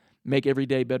and make every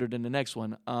day better than the next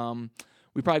one.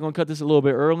 We're probably going to cut this a little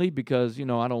bit early because, I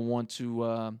don't want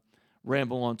to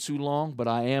ramble on too long, but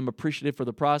I am appreciative for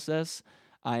the process.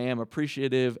 I am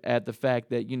appreciative at the fact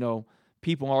that,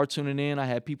 people are tuning in. I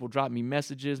had people drop me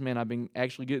messages. Man, I've been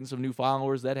actually getting some new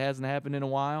followers. That hasn't happened in a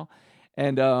while.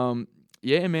 And,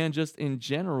 yeah, man, just in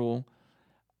general,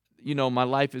 you know, my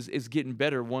life is getting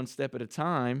better one step at a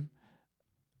time.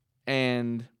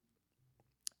 And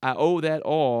I owe that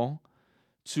all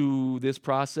to this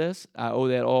process. I owe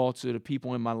that all to the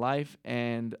people in my life.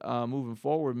 And moving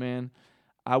forward, man,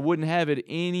 I wouldn't have it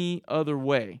any other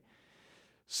way.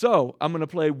 So I'm going to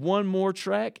play one more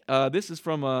track. This is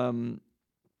from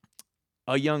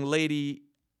a young lady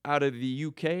out of the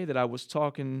UK that I was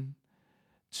talking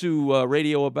to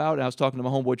radio about. I was talking to my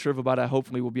homeboy Triv about it.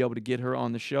 Hopefully we'll be able to get her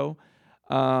on the show.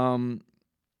 But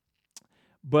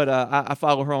I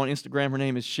follow her on Instagram. Her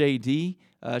name is Shay D.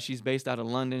 She's based out of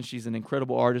London. She's an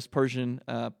incredible artist, Persian.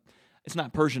 It's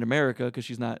not Persian America because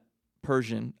she's not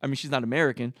Persian. I mean, she's not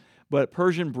American, but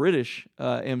Persian British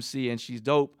MC, and she's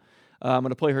dope. I'm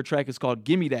going to play her track. It's called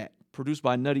Gimme That, produced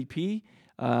by Nutty P.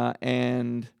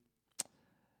 And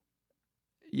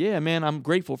yeah, man, I'm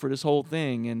grateful for this whole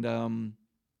thing. And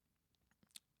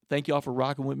thank y'all for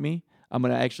rocking with me. I'm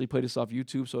going to actually play this off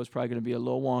YouTube, so it's probably going to be a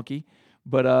little wonky.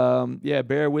 But yeah,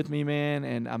 bear with me, man.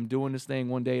 And I'm doing this thing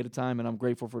one day at a time, and I'm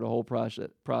grateful for the whole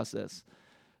process.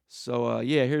 So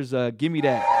yeah, here's Gimme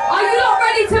That. Are you not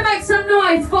ready to make some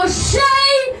noise for Shay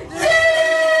D?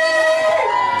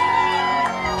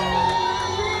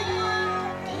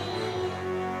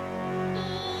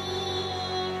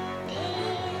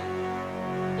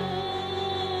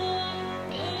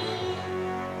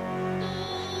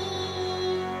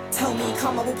 Tell me,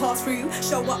 come, I will pass through.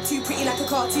 Show up too pretty like a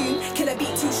cartoon. Kill a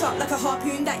beat too sharp like a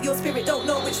harpoon. That your spirit don't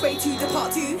know which way to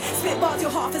depart to. Spit bars,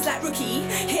 your half is like rookie.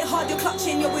 Hit hard, you're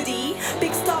clutching your woody.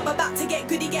 Big star, about to get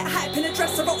goody. Get hype in a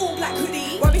dress or an all black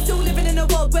hoodie. Why we still living in a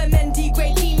world where men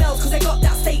degrade females cause they got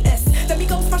that status. Then we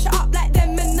go smash it up like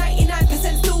them and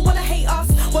 99% still wanna hate us.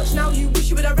 Watch now, you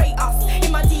wish you would rate us.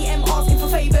 In my DM asking for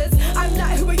favors. I'm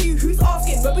like, who are you? Who's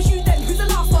asking? Where was you then? Who's the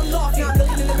last one laughing? I'm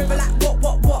looking in the mirror like,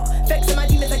 what? Vexing my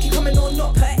demons like you coming or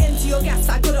not. Put an end to your gas,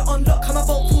 I got it on lock. I'm a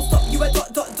bolt, full stop, you a dot.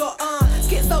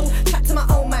 Schizo, chat to my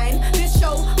own mind. This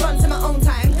show runs in my own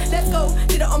time. Let's go,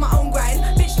 did it on my own grind.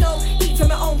 Bitch, no, eat from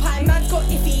my own pie. Man's got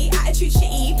iffy, attitude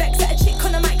shitty. Vex at a chick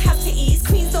on the mic, have titties.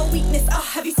 Queen's no weakness,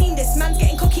 have you seen this? Man's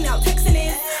getting cocky now, texting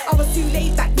in. I was too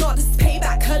laid back, nah, this is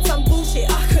payback. Heard some bullshit,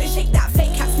 couldn't shake that.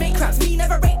 Fake cats make craps, me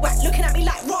never rate whack. Looking at me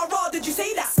like, raw, did you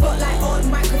say that? Spotlight on,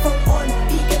 microphone on.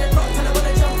 Beat gonna drop and I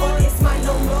wanna jump on. It's mine,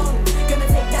 no wrong. Gonna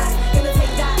take that, give me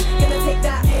that. Gonna take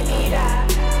that, give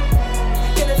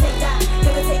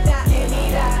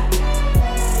me that.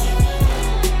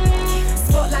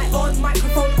 Spotlight on,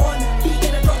 microphone on. Beat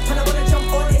gonna drop and I wanna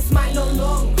jump on. It's mine, no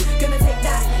long. Gonna take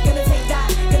that, give me that.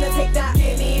 Gonna take that,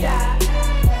 give me that.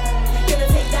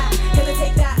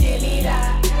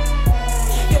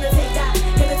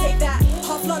 Gonna take that.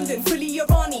 Half London, fully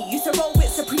Irani. Used to roll with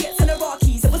Cypriots and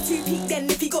Iraqis. It was too peak then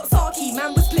if he got sarky.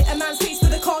 Man would split a man's face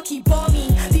with a car key. Barmy,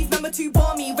 these men were too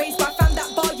barmy. Raised by fam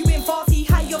that bar you in farty.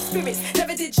 High off spirits,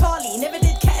 never did Charlie. Never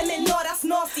did ketamine, nah that's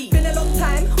nasty. Been a long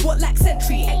time, what like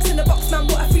century. X in the box man,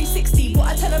 what a 360. What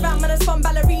I turn around man, I spun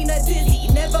ballerina dizzy.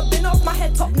 Never been off my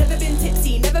head top, never been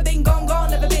tipsy. Never been gone